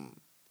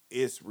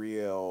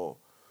 Israel,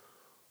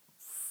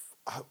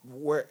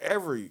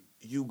 wherever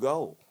you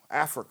go,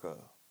 Africa,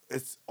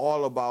 it's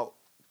all about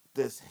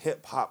this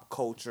hip hop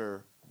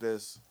culture,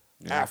 this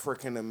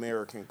African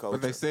American culture.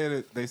 But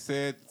they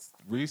said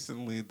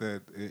recently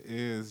that it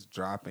is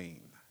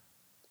dropping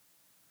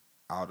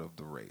out of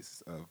the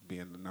race of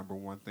being the number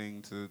one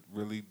thing to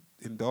really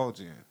indulge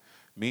in.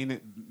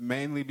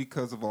 Mainly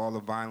because of all the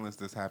violence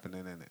that's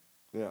happening in it.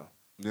 Yeah.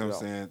 You know what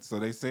I'm saying? So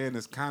they saying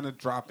it's kind of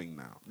dropping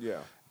now. Yeah.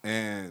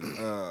 And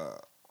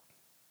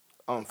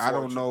I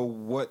don't know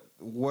what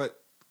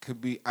could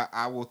be.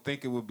 I will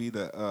think it would be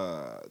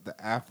the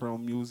Afro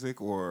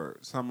music or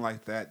something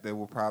like that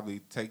will probably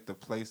take the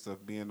place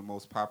of being the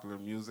most popular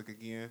music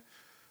again.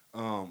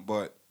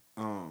 But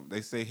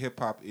they say hip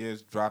hop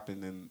is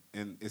dropping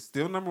and it's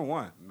still number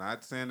one.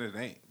 Not saying it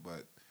ain't,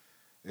 but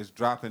it's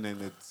dropping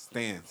and it's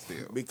staying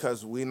still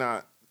because we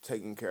not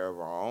taking care of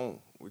our own.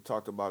 We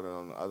talked about it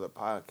on the other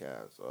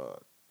podcast.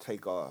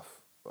 Takeoff.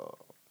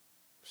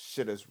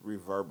 Shit is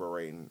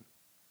reverberating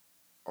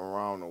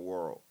around the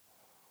world.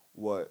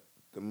 What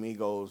the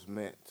Migos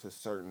meant to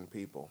certain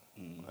people,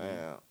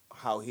 and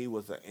how he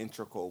was an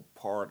integral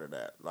part of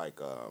that, like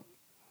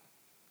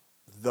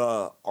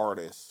the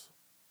artist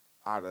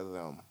out of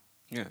them.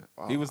 Yeah,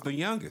 he was the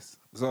youngest.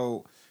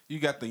 So you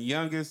got the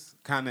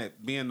youngest kind of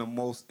being the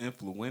most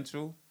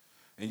influential,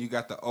 and you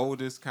got the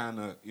oldest kind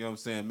of, you know what I'm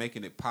saying,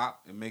 making it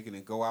pop and making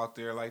it go out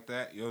there like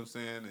that. You know what I'm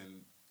saying?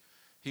 And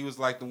he was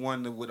like the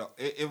one that would.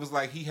 It was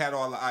like he had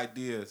all the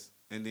ideas,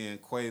 and then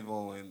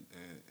Quavo and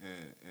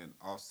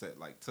Offset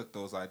like took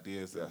those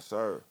ideas and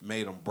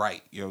made them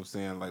bright. You know what I'm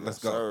saying? Like, let's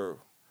go. Sir.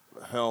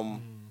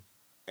 Him,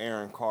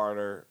 Aaron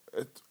Carter.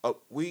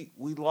 We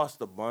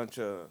lost a bunch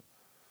of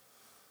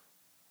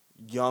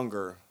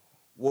younger,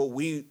 what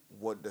we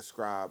would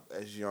describe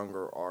as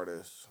younger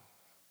artists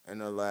in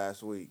the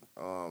last week.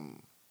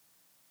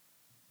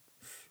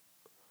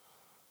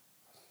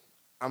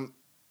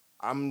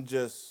 I'm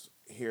just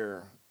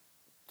here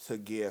to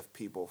give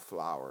people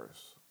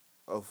flowers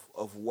of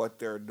what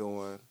they're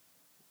doing,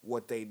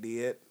 what they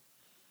did,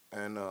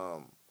 and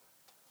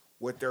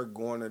what they're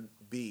going to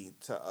be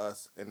to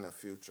us in the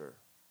future.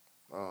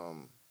 I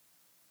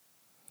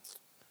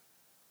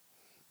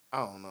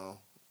don't know.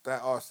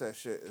 That Offset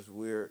shit is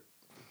weird.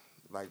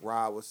 Like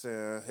Rob was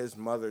saying, his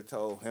mother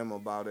told him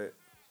about it.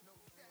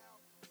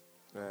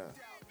 Yeah.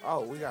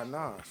 Oh, we got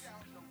Nas.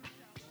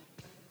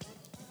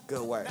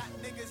 Good way.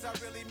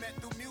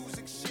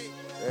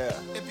 Yeah.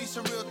 It be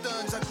some real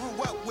thugs I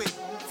grew up with.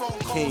 Phone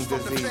King calls from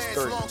the Disease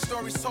feds, 3. long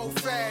story so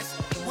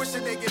fast.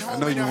 Wishing they get home. I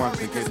know in you a wanted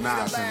hurry, to get 'cause we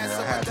Nas the in last there. of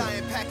I a had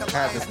dying pack of to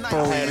lions,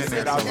 throw him night in riders,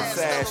 there. Out the last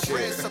sad of the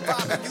red shit.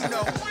 surviving, you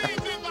know.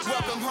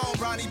 Welcome home,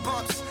 Ronnie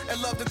Bumps.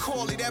 And love the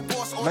Corley. That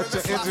boss ordered Let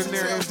your us lots of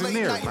engineer tails, late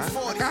engineer, night man. and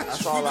 40.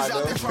 That's all We was I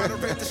out there do. trying to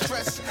rid the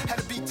stress. Had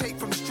a beat tape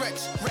from Stretch.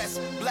 Rest.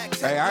 Black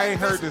Hey, I ain't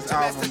heard this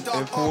Domestic album dark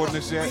in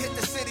fullness aura. yet, We hit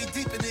the city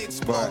deep in the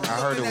but I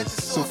heard it was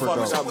super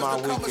dope. Fucked up my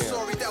weekend.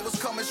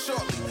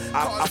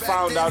 I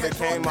found out it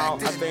came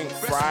out, I think,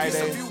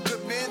 Friday.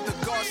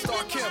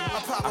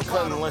 I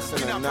couldn't listen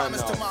to none of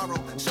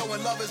it.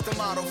 Showing love is the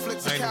motto.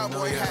 Flicks a I ain't even know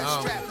cowboy he had hat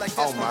an strapped like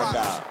Oh my Desperado.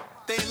 God.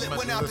 They lit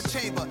one out the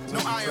chamber. No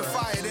iron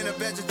fired in a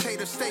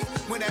vegetative state.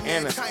 When that And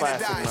man it's kinda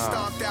classic died, now.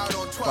 stomped out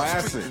on 12th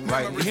Classic. Street.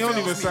 Like, Memory he don't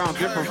even fails me. sound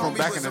different Heard from homie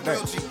back was in the a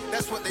real day. G.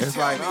 That's what they It's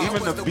tell like, me. I even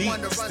was the one beat to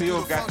run still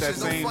through the got that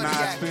functions, no same funny Nas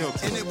act. feel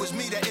to And it. it was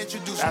me that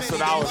introduced That's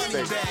many what I was money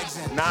thinking. bags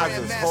and Nas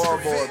is Grandmaster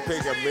horrible Vic. at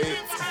picking beats.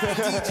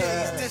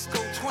 DJs, disco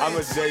I'm a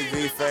twins.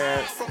 Jay-Z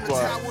fan, From the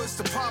but towers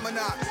to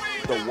Promenade.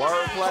 the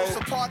wordplay. Host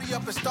a party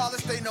up in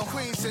Starless, they know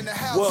Queens in the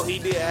house. Well, he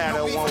did have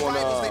No that beef one for with,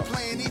 rivals, they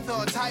playing Ether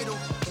on Tidal.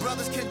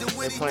 Brothers can do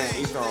playing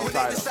anything Ether on when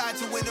Tidal. they decide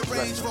to win a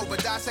Range Rover.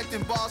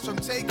 Dissecting bars from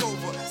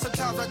Takeover.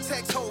 Sometimes I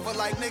text over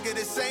like, nigga,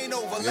 this ain't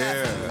over.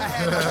 Laughing. I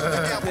had to hold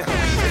it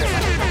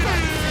down.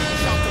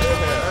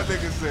 That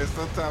nigga said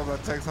sometimes I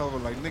text over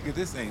like, nigga,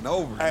 this ain't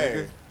over,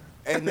 Hey,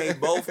 nigga. and they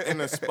both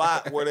in a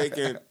spot where they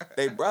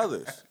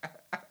brothers.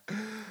 They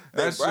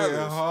That shit brothers.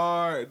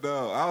 hard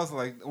though. I was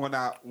like, when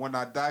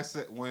I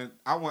dissect,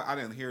 I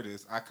didn't hear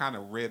this. I kind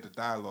of read the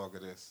dialogue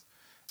of this,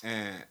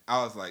 and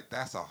I was like,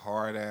 that's a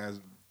hard ass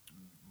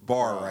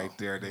bar right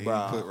there that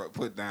he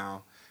put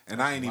down.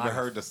 And I ain't even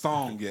heard the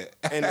song yet.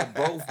 And to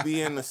both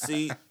be in the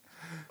seat.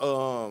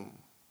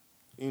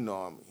 You know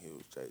I'm a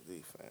huge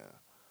Jay-Z fan.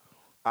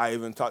 I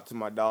even talked to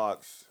my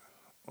dogs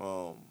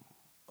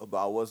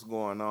about what's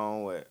going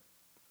on with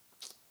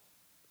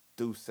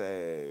Duce,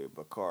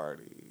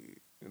 Bacardi.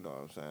 You know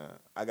what I'm saying?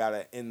 I got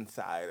an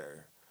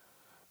insider.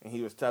 And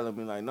he was telling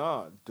me, like,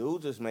 no,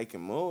 dude just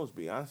making moves.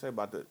 Beyonce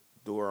about to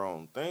do her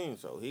own thing.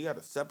 So he got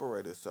to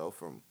separate himself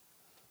from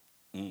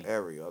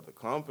every other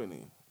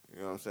company.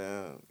 You know what I'm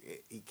saying?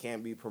 He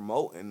can't be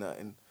promoting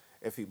nothing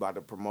if he about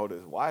to promote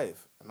his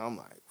wife. And I'm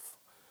like,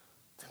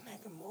 the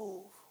nigga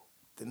move.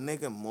 The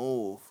nigga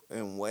move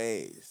in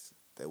ways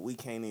that we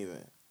can't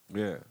even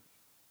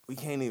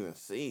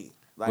see.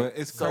 Like, But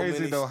it's so crazy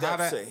many though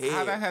steps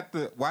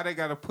ahead. why they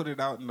gotta put it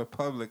out in the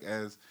public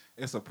as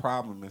it's a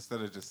problem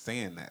instead of just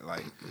saying that.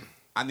 Like,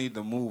 I need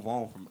to move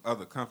on from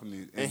other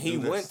companies. And he do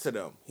this. went to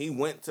them. He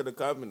went to the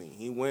company.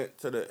 He went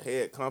to the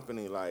head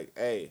company like,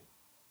 hey,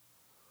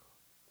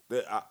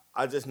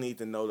 I just need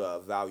to know the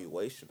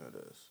evaluation of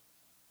this.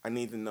 I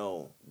need to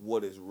know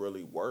what it's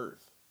really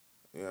worth.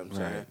 You know what I'm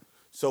saying? Right.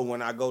 So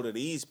when I go to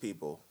these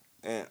people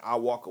and I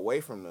walk away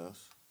from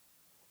this,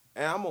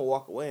 and I'm going to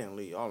walk away and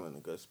leave y'all in a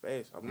good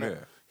space.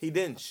 He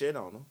didn't shit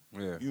on him.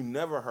 Yeah. You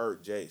never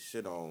heard Jay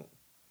shit on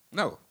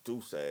No.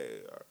 Duce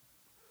or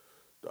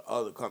the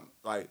other company.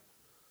 Like,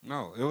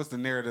 No, it was the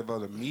narrative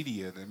of the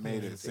media that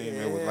made it seem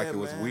like it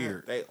was man,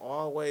 weird. They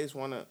always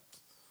want to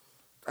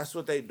that's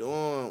what they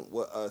doing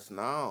with us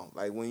now.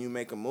 Like when you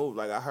make a move,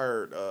 like I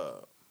heard,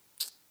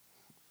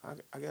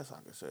 I guess I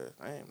could say his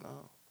name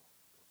now,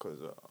 cause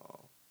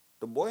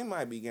the boy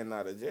might be getting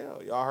out of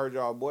jail. Y'all heard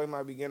y'all boy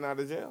might be getting out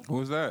of jail?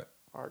 Who's that?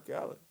 R.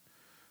 Kelly.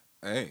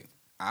 Hey,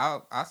 I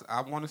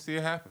want to see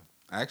it happen.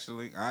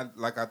 Actually,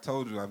 like I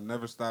told you, I've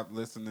never stopped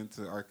listening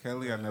to R.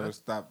 Kelly. I never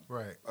stopped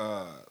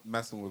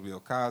messing with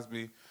Bill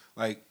Cosby.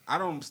 Like I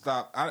don't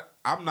stop.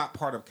 I'm not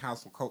part of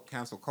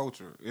cancel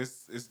culture.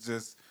 It's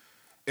just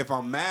if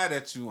I'm mad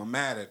at you, I'm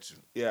mad at you.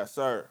 Yeah,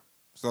 sir.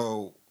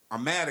 So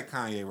I'm mad at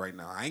Kanye right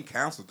now. I ain't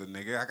canceled the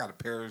nigga. I got a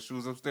pair of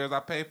shoes upstairs I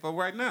paid for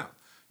right now.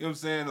 You know what I'm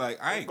saying? Like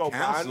I ain't go buy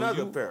canceled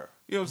another you. pair.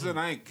 You know what I'm saying?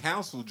 I ain't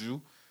canceled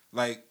you.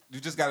 Like you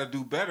just got to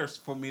do better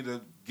for me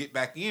to get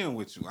back in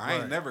with you. I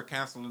ain't never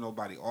canceling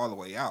nobody all the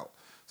way out.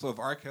 So if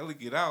R. Kelly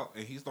get out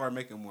and he start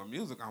making more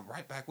music, I'm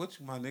right back with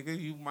you, my nigga.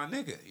 You my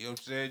nigga. You know what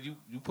I'm saying?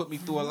 You put me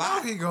through a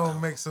lot. How he gonna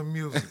make some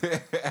music?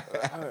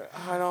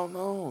 I don't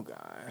know,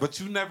 guys. But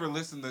you never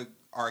listened to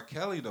R.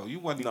 Kelly though. You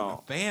wasn't even a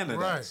fan of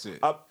that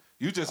shit.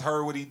 You just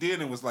heard what he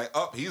did and was like,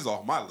 he's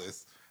off my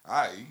list. All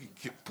right, you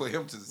can put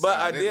him to the side. But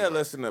I did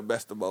listen to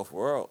Best of Both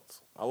Worlds.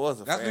 I was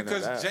a fan of that.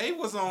 That's because Jay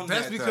was on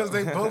That's that. because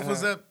they both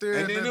was up there.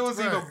 And then there was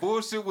even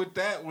bullshit with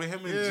that with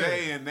him and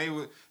Jay,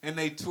 and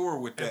they tour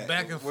with that,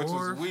 back and which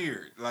forth. was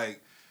weird.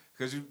 Like,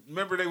 because you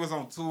remember they was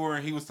on tour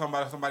and he was talking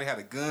about somebody had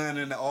a gun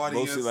in the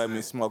audience. Boosie let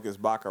me smoke his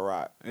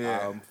Baccarat.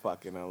 Yeah. I'm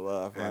fucking in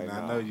love right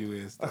now. I know you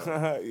is.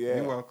 Though. Yeah.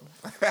 You're welcome.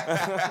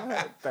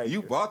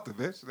 You bought the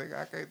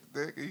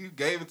bitch. You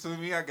gave it to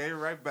me. I gave it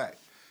right back.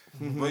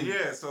 But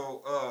yeah,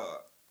 so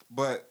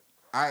but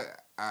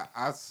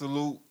I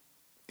salute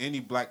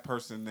any black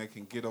person that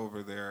can get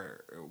over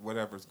there,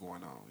 whatever's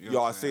going on. You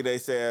know Y'all see they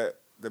said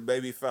the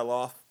baby fell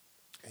off.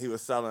 He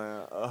was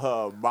selling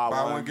buy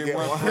one get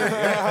one.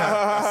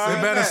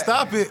 They better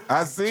stop it.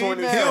 I seen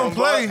that. He don't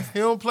play. He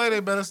don't play. They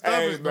better stop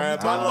Hey, it. man,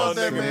 Don't my talk little about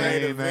that, nigga man.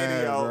 made a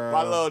video. bro.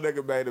 My little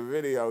nigga made a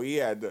video. He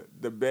had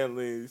the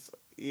Bentleys.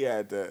 He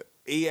had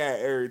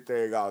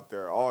everything out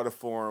there, all the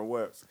foreign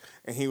whips,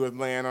 and he was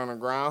laying on the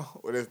ground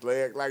with his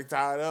leg like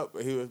tied up,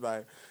 and he was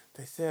like,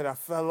 "They said I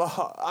fell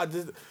off. I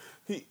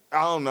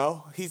don't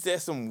know." He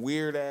said some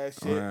weird ass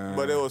shit,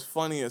 but it was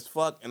funny as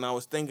fuck, and I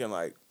was thinking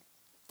like,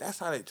 that's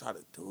how they try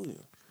to do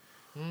you.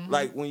 Mm-hmm.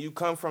 Like when you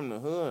come from the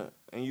hood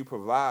and you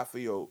provide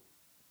for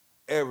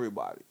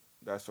everybody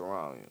that's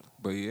around you.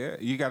 But yeah,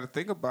 you got to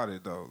think about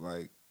it though.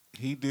 Like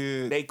he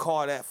did. They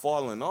call that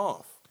falling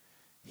off.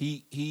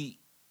 He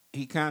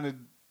kind of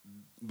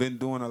been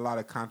doing a lot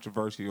of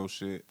controversial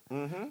shit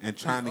and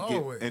trying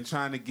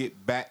to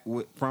get back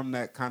from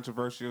that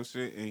controversial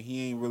shit, and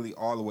he ain't really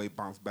all the way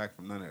bounced back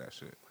from none of that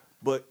shit.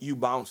 But you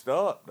bounced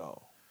up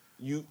though.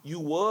 You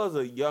was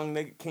a young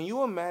nigga. Can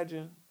you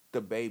imagine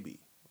the baby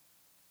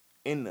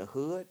in the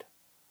hood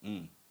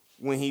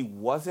when he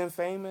wasn't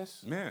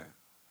famous? Yeah,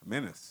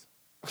 menace.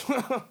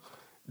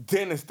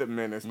 Dennis the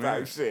Menace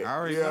type shit. I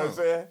already you know what I'm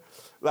saying?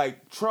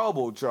 Like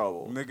trouble.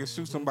 Nigga,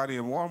 shoot somebody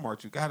in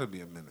Walmart, you gotta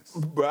be a menace.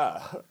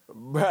 Bruh.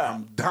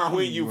 I'm down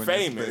when you in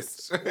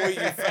famous. this bitch. When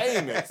you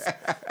famous.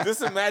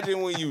 Just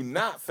imagine when you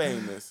not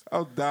famous.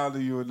 I'm down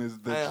to you in this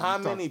bitch. And how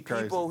many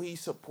people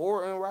he's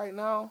supporting right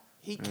now,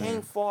 he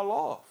can't fall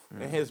off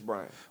in his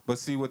brain. But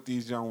see, what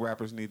these young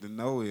rappers need to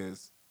know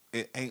is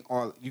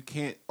you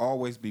can't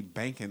always be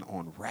banking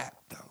on rap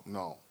though.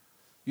 No.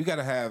 You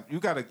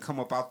gotta come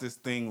up out this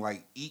thing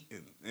like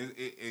eating,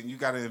 and you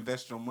gotta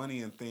invest your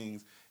money in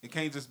things. It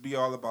can't just be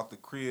all about the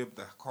crib,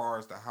 the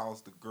cars, the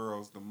house, the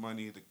girls, the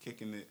money, the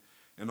kicking it,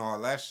 and all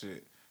that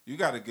shit. You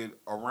gotta get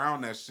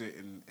around that shit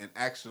and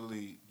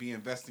actually be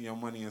investing your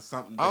money in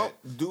something that.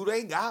 Do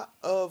they got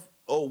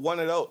one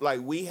of those?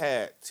 Like we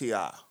had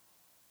T.I.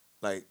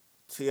 Like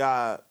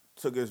T.I.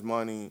 took his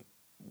money,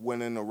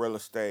 went into real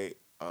estate,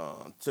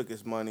 took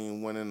his money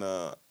and went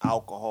into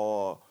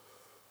alcohol.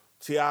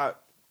 T.I.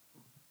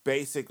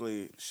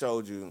 basically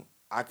showed you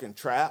I can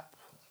trap,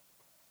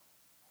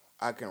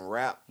 I can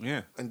rap,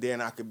 and then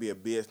I could be a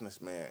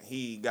businessman.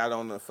 He got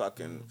on the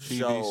fucking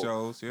TV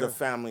shows, The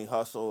Family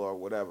Hustle or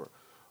whatever.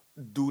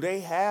 Do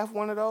they have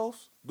one of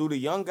those? Do the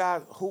young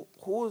guys, who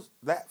is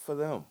that for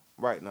them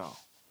right now?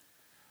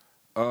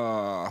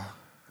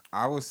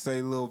 I would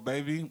say Lil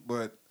Baby,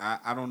 but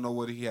I don't know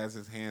what he has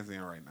his hands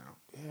in right now.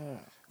 Yeah.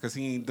 Cause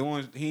he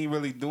ain't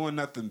really doing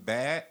nothing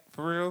bad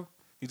for real.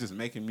 He's just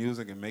making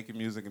music and making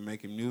music and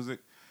making music.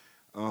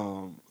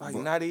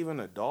 Not even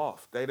a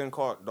Dolph. They didn't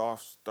call it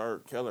Dolph's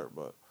third killer,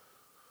 but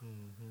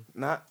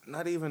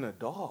not even a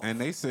Dolph. And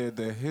they said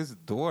that his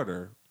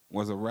daughter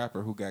was a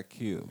rapper who got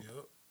killed.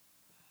 Yep.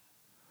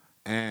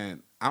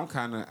 And I'm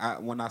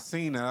when I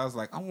seen that, I was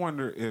like, I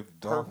wonder if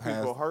Dolph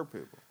hurt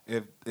people.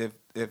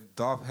 If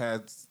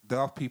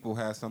Dolph people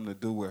had something to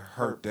do with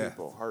her death.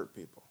 Hurt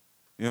people.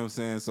 You know what I'm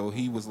saying? So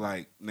he was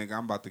like, nigga,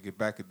 I'm about to get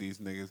back at these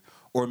niggas.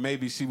 Or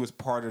maybe she was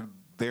part of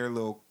their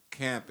little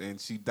camp and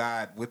she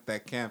died with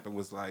that camp and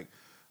was like,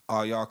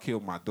 oh, y'all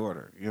killed my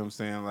daughter. You know what I'm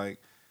saying?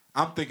 Like,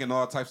 I'm thinking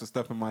all types of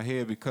stuff in my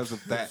head because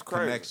of that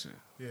connection.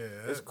 Yeah,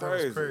 it's that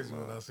was crazy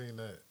when I seen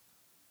that.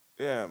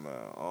 Yeah,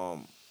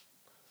 man.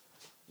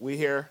 We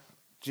here,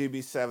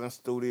 GB7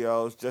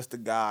 Studios, just the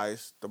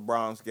guys. The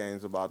Browns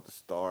game's about to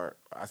start.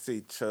 I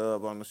see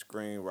Chubb on the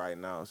screen right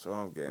now, so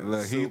I'm getting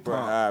Look, he super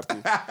pumped.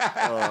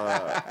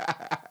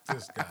 happy.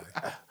 This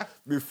guy.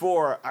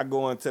 Before I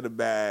go into the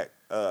bag,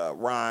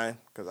 Ryan,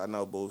 because I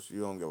know, Boost,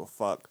 you don't give a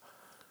fuck.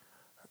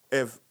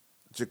 If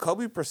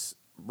Jacoby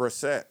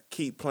Brissett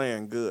keep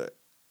playing good,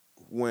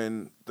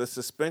 when the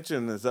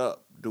suspension is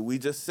up, do we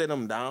just sit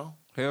him down?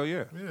 Hell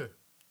yeah.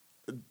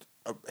 Yeah.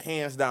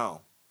 Hands down.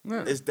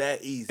 Yeah. It's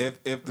that easy.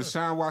 If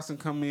Deshaun Watson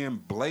come in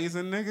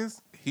blazing niggas,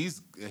 he's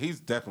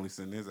definitely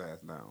sitting his ass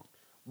down.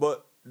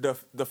 But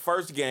the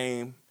first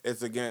game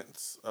is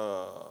against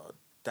not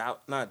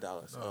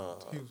Dallas,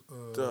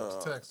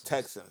 Texas.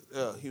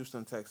 Texans,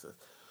 Houston, Texas.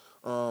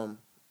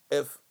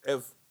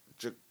 If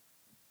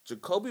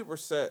Jacoby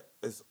Brissett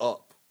is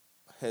up,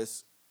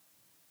 his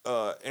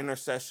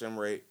interception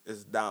rate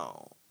is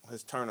down,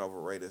 his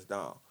turnover rate is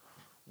down.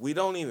 We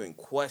don't even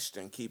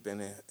question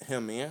keeping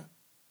him in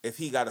if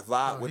he got a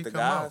vibe with he the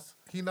come out. guys.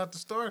 He not the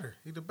starter.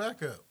 He the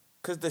backup.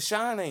 Because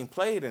Deshaun ain't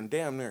played in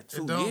damn near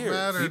 2 It don't years.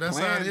 matter. He That's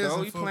how playing it is though.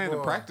 in He playing to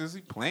football. practice.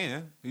 He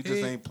playing. He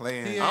just ain't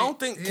playing. I don't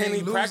think can he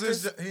ain't lose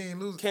practice. his- he ain't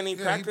lose. Can he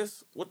yeah,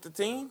 practice with the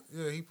team?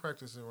 Yeah, he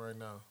practicing right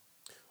now.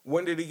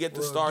 When did he get to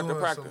Well, start the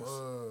doing practice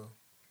some,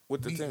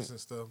 with the team? meetings and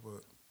stuff,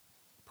 but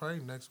probably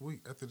next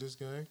week after this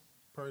game.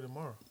 Probably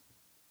tomorrow.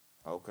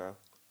 Okay.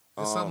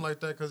 It's something like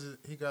that because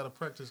he got to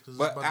practice because it's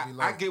But about to be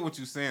like. I get what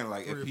you're saying.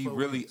 Like, 3 if or he 4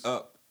 really weeks.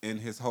 up in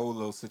his whole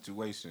little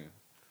situation,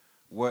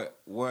 what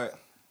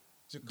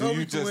Jacoby do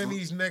you can just win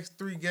these next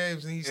 3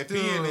 games and he's if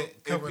still he in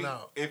it, coming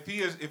out. If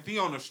he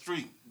on a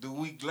streak, do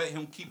we let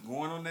him keep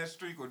going on that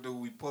streak, or do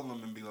we pull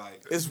him and be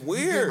like, It's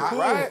weird, Cool.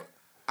 right?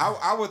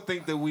 I would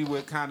think that we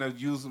would kind of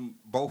use them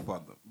both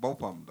of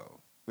them though.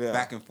 Yeah.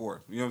 Back and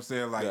forth. You know what I'm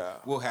saying? Like, Yeah.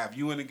 we'll have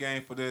you in the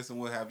game for this and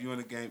we'll have you in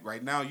the game.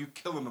 Right now, you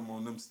killing them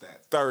on them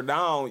stats. Third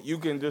down, you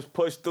can just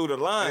push through the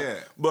line. Yeah.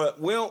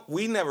 But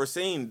we never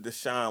seen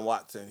Deshaun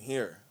Watson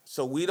here,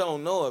 so we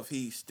don't know if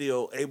he's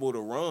still able to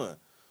run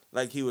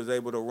like he was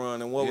able to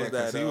run. And what was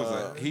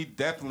that? He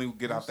definitely would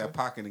get out that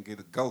pocket and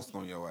get a ghost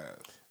on your ass.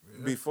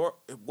 Before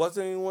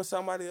wasn't he with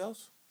somebody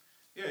else?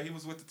 Yeah, he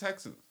was with the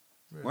Texans.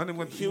 Yeah. Wasn't he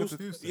with Houston.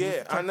 Houston.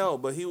 Yeah, I know,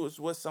 but he was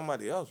with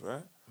somebody else,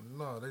 right?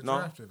 No, they No?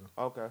 drafted him.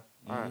 Okay.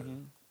 All right.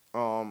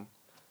 Mm-hmm.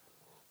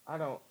 I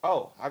don't.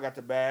 Oh, I got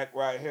the bag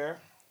right here.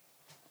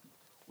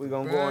 We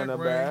gonna go in the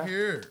right bag.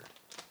 here.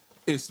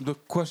 It's the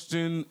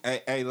question.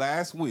 Hey,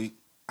 last week,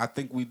 I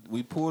think we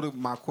pulled up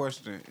my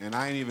question, and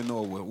I didn't even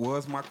know what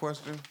was my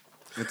question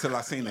until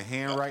I seen the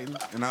handwriting,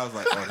 and I was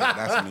like, oh, yeah,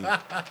 that's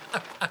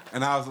me.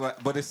 And I was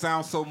like, but it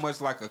sounds so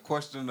much like a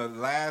question the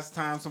last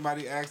time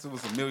somebody asked it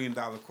was $1 million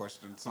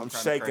question. I'm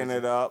shaking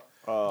it up.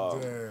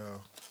 Damn.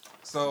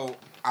 So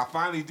I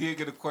finally did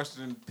get a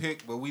question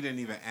picked, but we didn't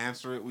even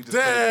answer it. We just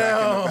put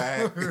it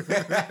back in the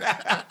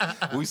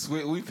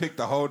bag. We picked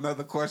a whole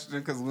nother question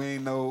because we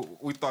ain't know.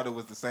 We thought it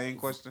was the same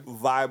question.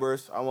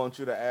 Vibers, I want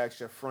you to ask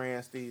your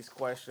friends these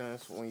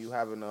questions when you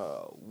having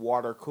a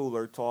water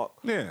cooler talk.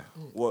 Yeah.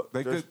 What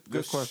They good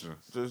questions.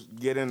 Just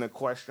get in the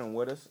question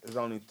with us. There's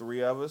only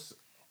 3 of us,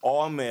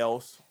 all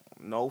males,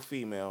 no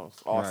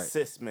females, all Right.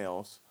 cis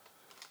males.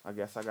 I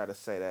guess I gotta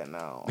say that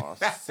now. All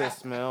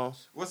cis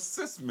males. What's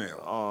cis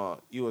male?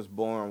 You was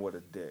born with a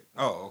dick.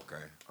 Oh,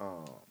 okay.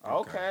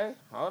 Okay,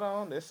 hold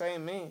on. This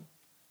ain't me.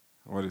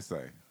 What did it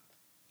say?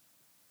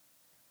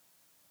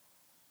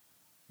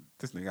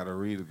 This nigga gotta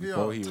read it He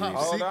before on he top. reads it.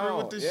 Hold Secret on.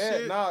 with this yeah,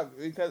 shit? no,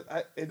 because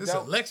it It's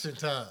don't. election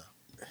time.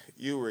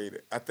 You read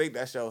it. I think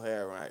that's your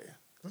hair, right?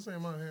 This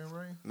ain't my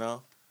handwriting.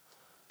 No.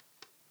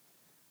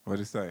 What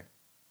did it say?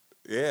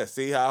 Yeah.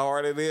 See how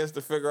hard it is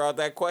to figure out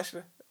that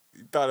question.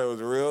 You thought it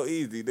was real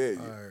easy, didn't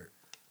All you? right.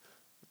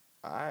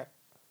 All right.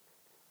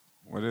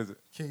 What is it?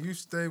 Can you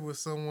stay with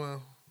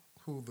someone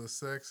who the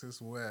sex is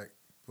whack,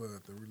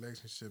 but the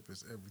relationship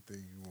is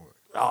everything you want?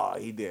 Oh,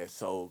 he did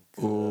so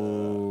good.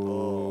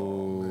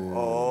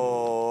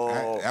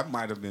 That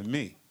might have been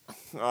me.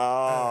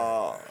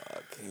 Oh,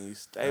 can you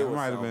stay That with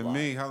might have been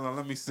somebody? me. Hold on,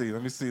 let me see.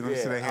 Let me see that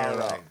Yeah,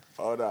 handwriting.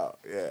 hold up.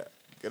 Yeah.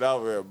 Get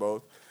over here,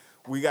 both.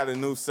 We got a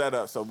new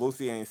setup, so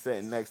Boosie ain't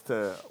sitting next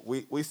to.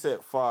 We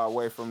sit far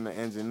away from the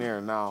engineer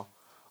now.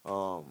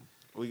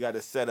 We got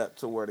it set up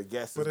to where the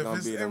guest But is if gonna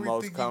it's be the everything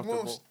most he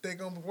comfortable. wants, they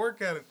gonna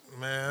work at it,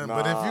 man.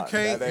 Nah, but if you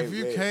can't, that ain't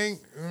it. can't,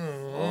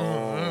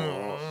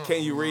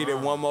 Can you read it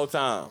one more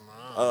time?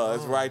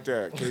 It's right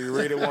there. Can you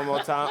read it one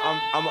more time?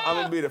 I'm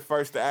gonna be the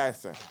first to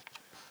answer.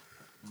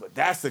 But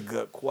that's a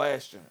good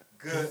question.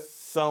 Good.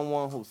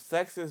 Someone whose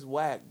sex is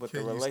whack, but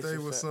can the you relationship.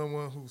 stay with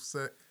someone who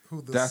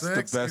the That's the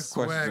sex best is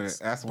question. whack,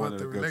 That's one but of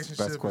the the good- best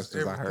relationship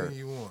questions is I heard. everything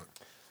you want?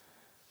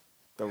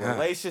 The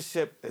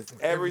relationship is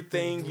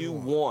everything you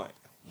want,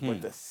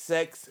 but the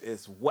sex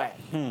is whack.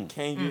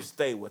 Can you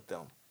stay with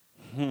them?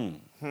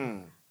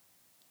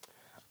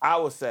 I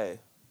would say,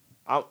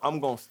 I'm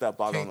gonna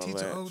step out Can't on teach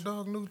a an ledge. old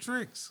dog new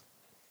tricks.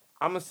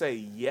 I'm gonna say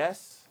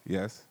yes.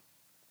 Yes.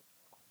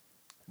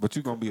 But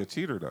you're gonna be a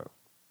cheater though.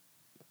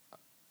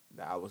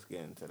 I was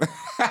getting to that.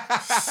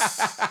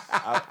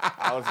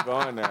 I was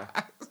going there.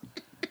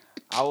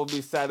 I will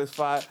be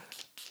satisfied.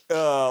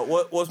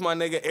 What's my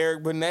nigga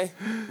Eric Benet?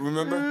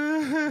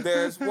 Remember?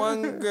 There's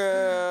one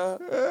girl.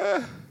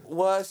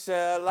 What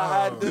shall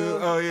I do?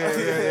 Oh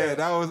yeah.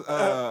 That was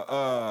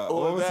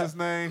what was his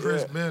name?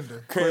 Chris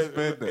Bender. Chris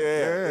Bender.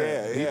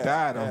 Yeah. He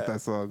died on that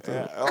song too.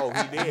 Yeah. Oh,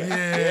 he did.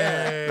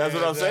 Yeah, That's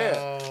what I'm saying.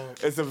 dog.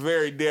 It's a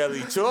very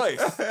deadly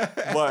choice.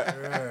 But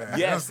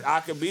yes,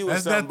 I could be with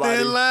That's that somebody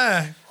thin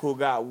line. who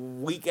got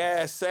weak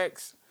ass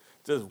sex,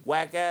 just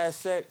whack ass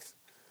sex,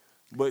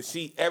 but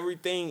she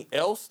everything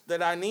else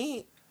that I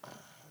need.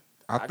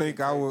 I can think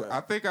take I would. that. I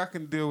think I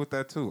can deal with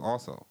that too.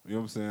 Also, you know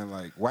what I'm saying?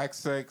 Like wax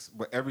sex,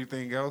 but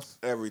everything else,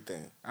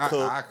 Everything.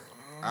 I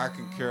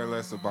can care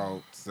less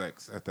about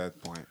sex at that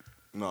point.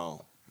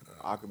 No.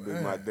 I could be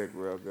my dick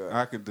real good.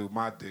 I can do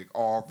my dick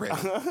already.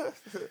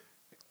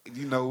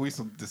 You know, we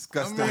some I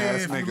disgusting mean,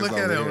 ass if niggas you look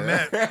over at it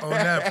here. on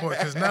that point,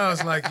 because now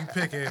it's like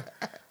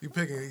you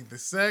picking either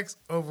sex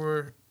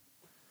over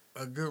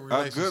a good A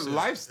relationship. good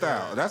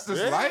lifestyle. Yeah. That's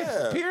just Yeah.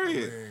 life.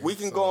 Period. We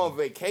can go on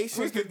vacations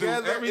We can do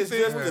together. It's everything.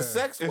 just the Yeah.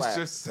 sex It's whack.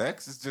 just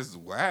sex. It's just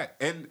whack,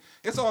 and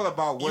it's all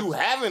about what You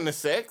having the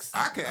sex.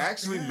 I can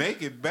actually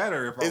make it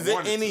better if Is I it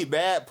wanted any to.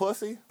 bad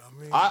pussy? I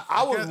mean,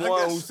 I was guess-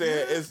 one who guess,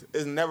 said yeah.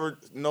 it's never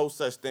no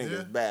such thing Yeah.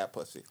 as bad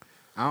pussy.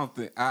 I don't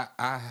think I.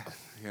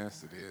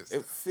 Yes, it is.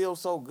 It feels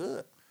so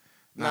good.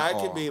 Now Not it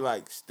could all. be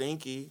like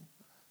stinky.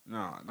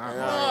 No, not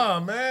Yeah. all. Oh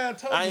man, I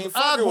told I you ain't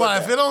fucking with agua.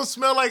 If that. it don't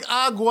smell like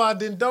agua,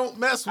 then don't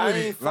mess I with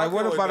ain't it. Like, fucking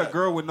what with about that. a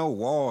girl with no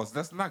walls?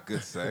 That's not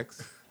good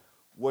sex.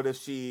 What if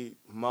she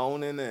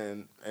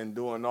moaning and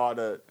doing all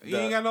the You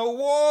ain't got no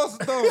walls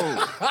though.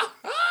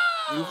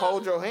 you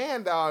hold your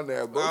hand down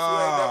there, but you ain't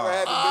Oh. never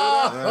had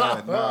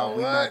to do that. No,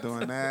 we're not What?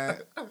 doing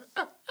that.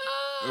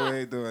 We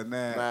ain't doing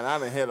that. Man, I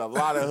done hit a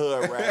lot of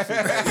hood rats. who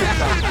think you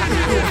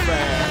talking real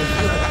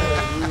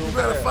fast. You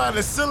better find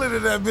the ceiling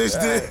of that bitch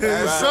then.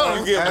 Man, So,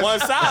 you get one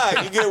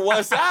side. You get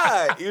one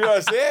side. You know what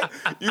I'm saying?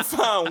 You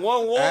find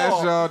one wall.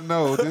 As y'all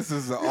know, this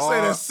is an you all,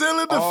 say the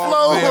ceiling, the all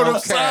floor, or male the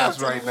sides cast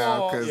of the right now.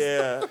 wall. Because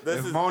Yeah, this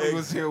if is Moni big.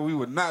 was here, we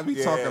would not be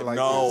Yeah, talking like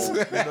no,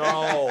 this.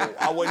 no,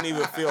 I wouldn't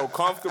even feel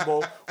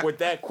comfortable with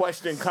that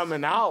question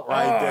coming out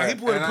right Oh, there. he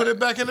would have put it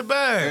back in the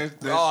bag.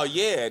 Oh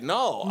yeah,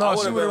 no. No, I she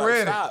would've would've been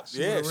read it. Stop.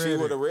 She Yeah, would've she read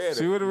would have read it.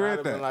 She would have I'd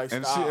read been that, like,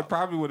 and stop. it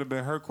probably would have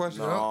been her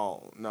question.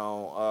 No.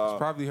 It's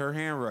probably her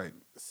handwriting.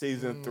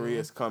 Season 3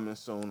 is coming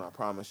soon. I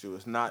promise you.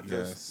 It's not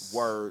just Yes.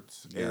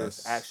 words. It Yes.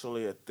 is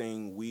actually a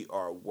thing. We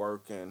are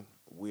working.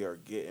 We are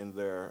getting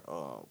there.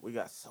 We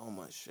got so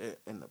much shit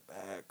in the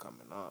bag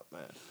coming up,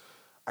 man.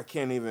 I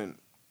can't even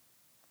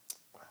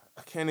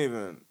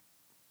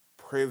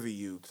privy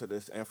you to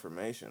this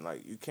information.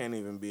 Like, you can't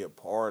even be a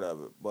part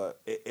of it.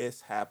 But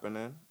it's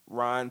happening.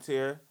 Ryan's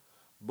here.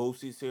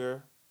 Boosie's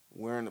here.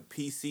 We're in the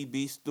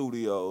PCB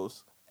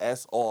studios,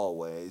 as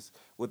always,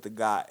 with the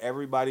guy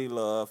everybody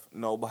love,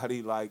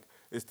 nobody like.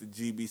 It's the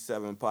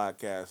GB7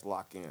 podcast.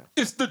 Lock in.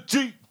 It's the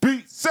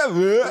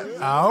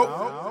GB7.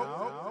 Out.